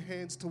moment, lift your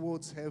hands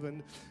towards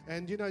heaven.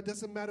 And you know, it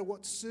doesn't matter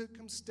what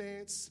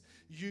circumstance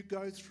you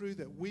go through,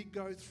 that we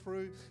go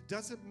through.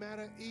 Doesn't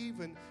matter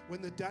even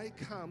when the day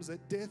comes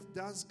that death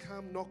does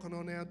come knocking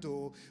on our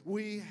door.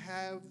 We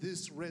have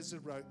this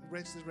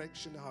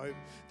resurrection hope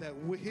that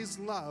His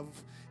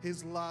love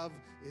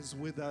is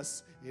with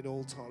us in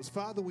all times.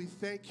 Father, we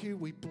thank you.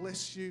 We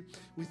bless you.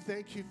 We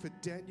thank you for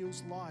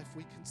Daniel's life.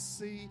 We can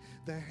see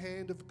the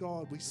hand of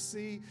God. We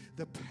see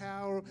the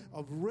power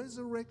of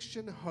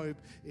resurrection hope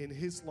in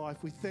his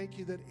life. We thank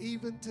you that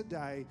even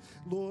today,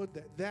 Lord,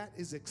 that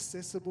is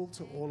accessible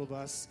to all of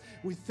us.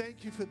 We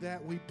thank you for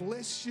that. We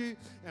bless you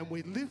and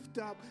we lift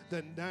up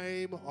the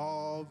name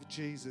of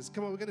Jesus.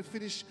 Come on, we're going to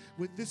finish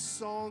with this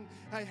song.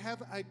 Hey,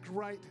 have a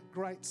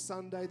great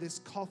Sunday. There's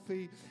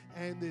coffee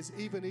and there's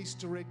even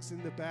Easter eggs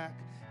in the back.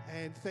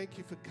 And thank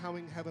you for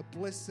coming. Have a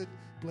blessed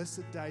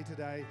day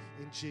today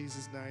in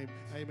Jesus' name.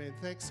 Amen.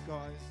 Thanks,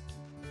 guys.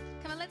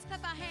 Come on, let's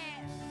clap our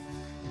hands.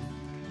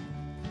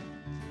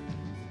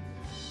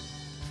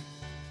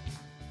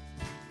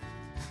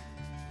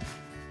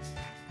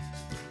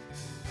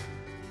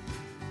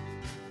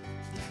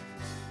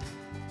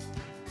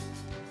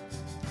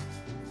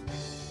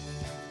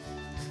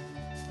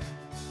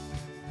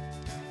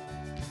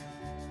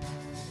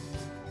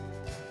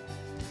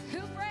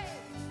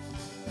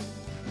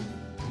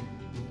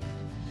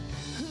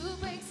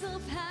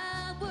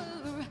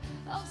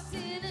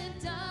 Sin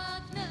and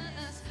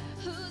darkness,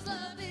 whose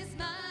love is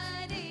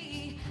mighty.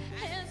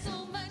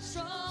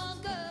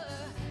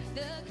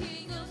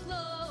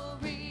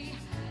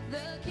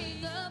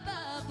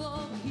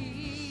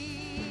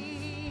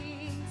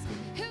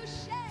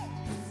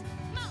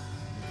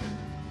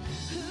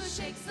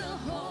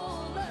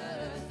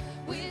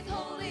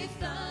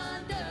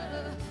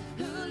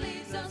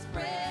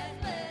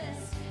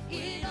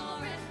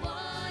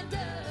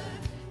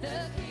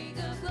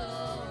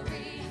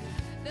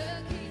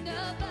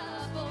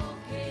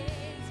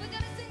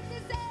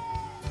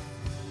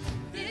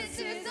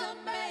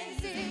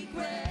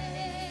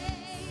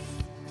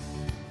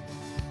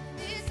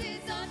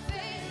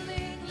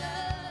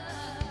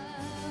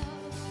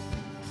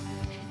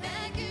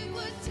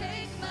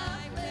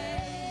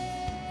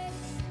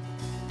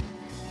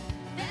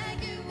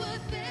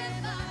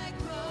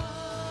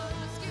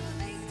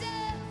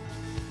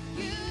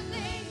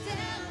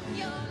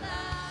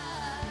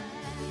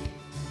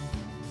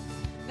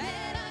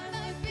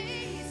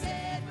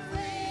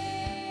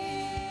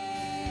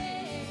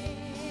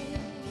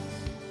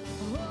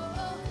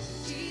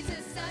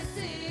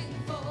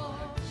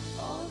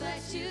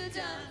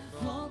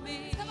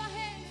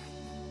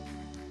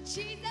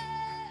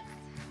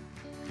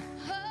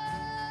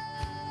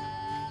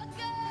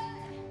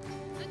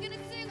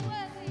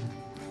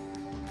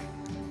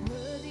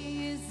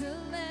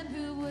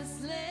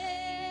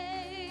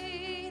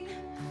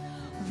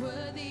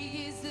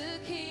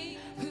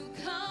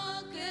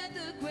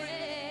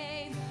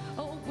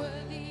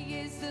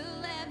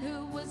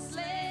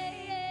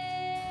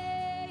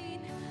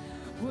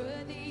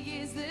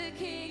 is the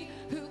King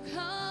who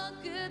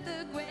conquered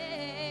the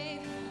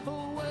grave.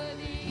 Oh,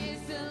 worthy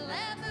is the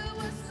Lamb who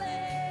was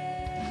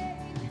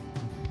slain.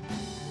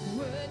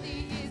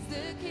 Worthy is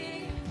the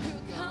King who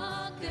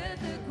conquered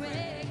the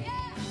grave.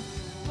 Yeah.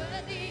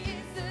 Worthy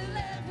is the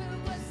Lamb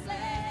who was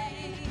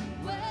slain.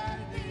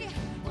 Worthy,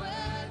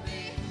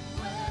 worthy,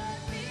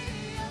 worthy.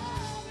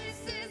 Oh,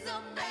 this is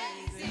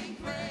amazing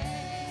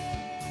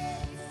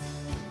grace.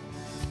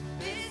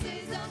 This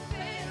is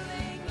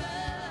unfailing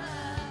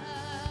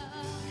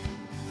love.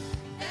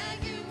 That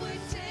you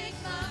would take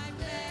my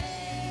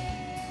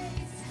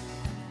place.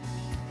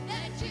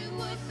 That you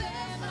would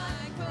bear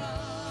my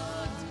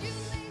cross.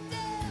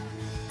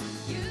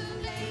 You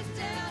laid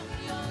down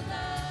your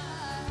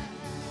life,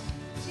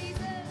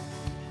 Jesus,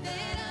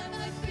 that I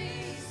might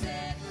be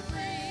set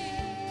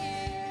free.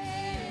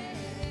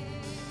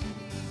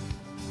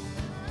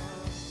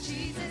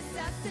 Jesus,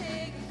 I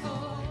thank you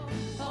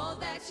for all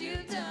that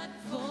you've done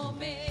for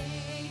me.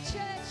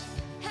 Church,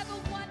 have a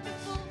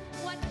wonderful,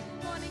 wonderful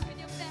morning with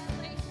your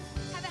family.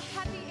 Have a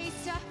happy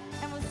Easter,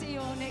 and we'll see you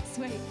all next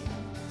week.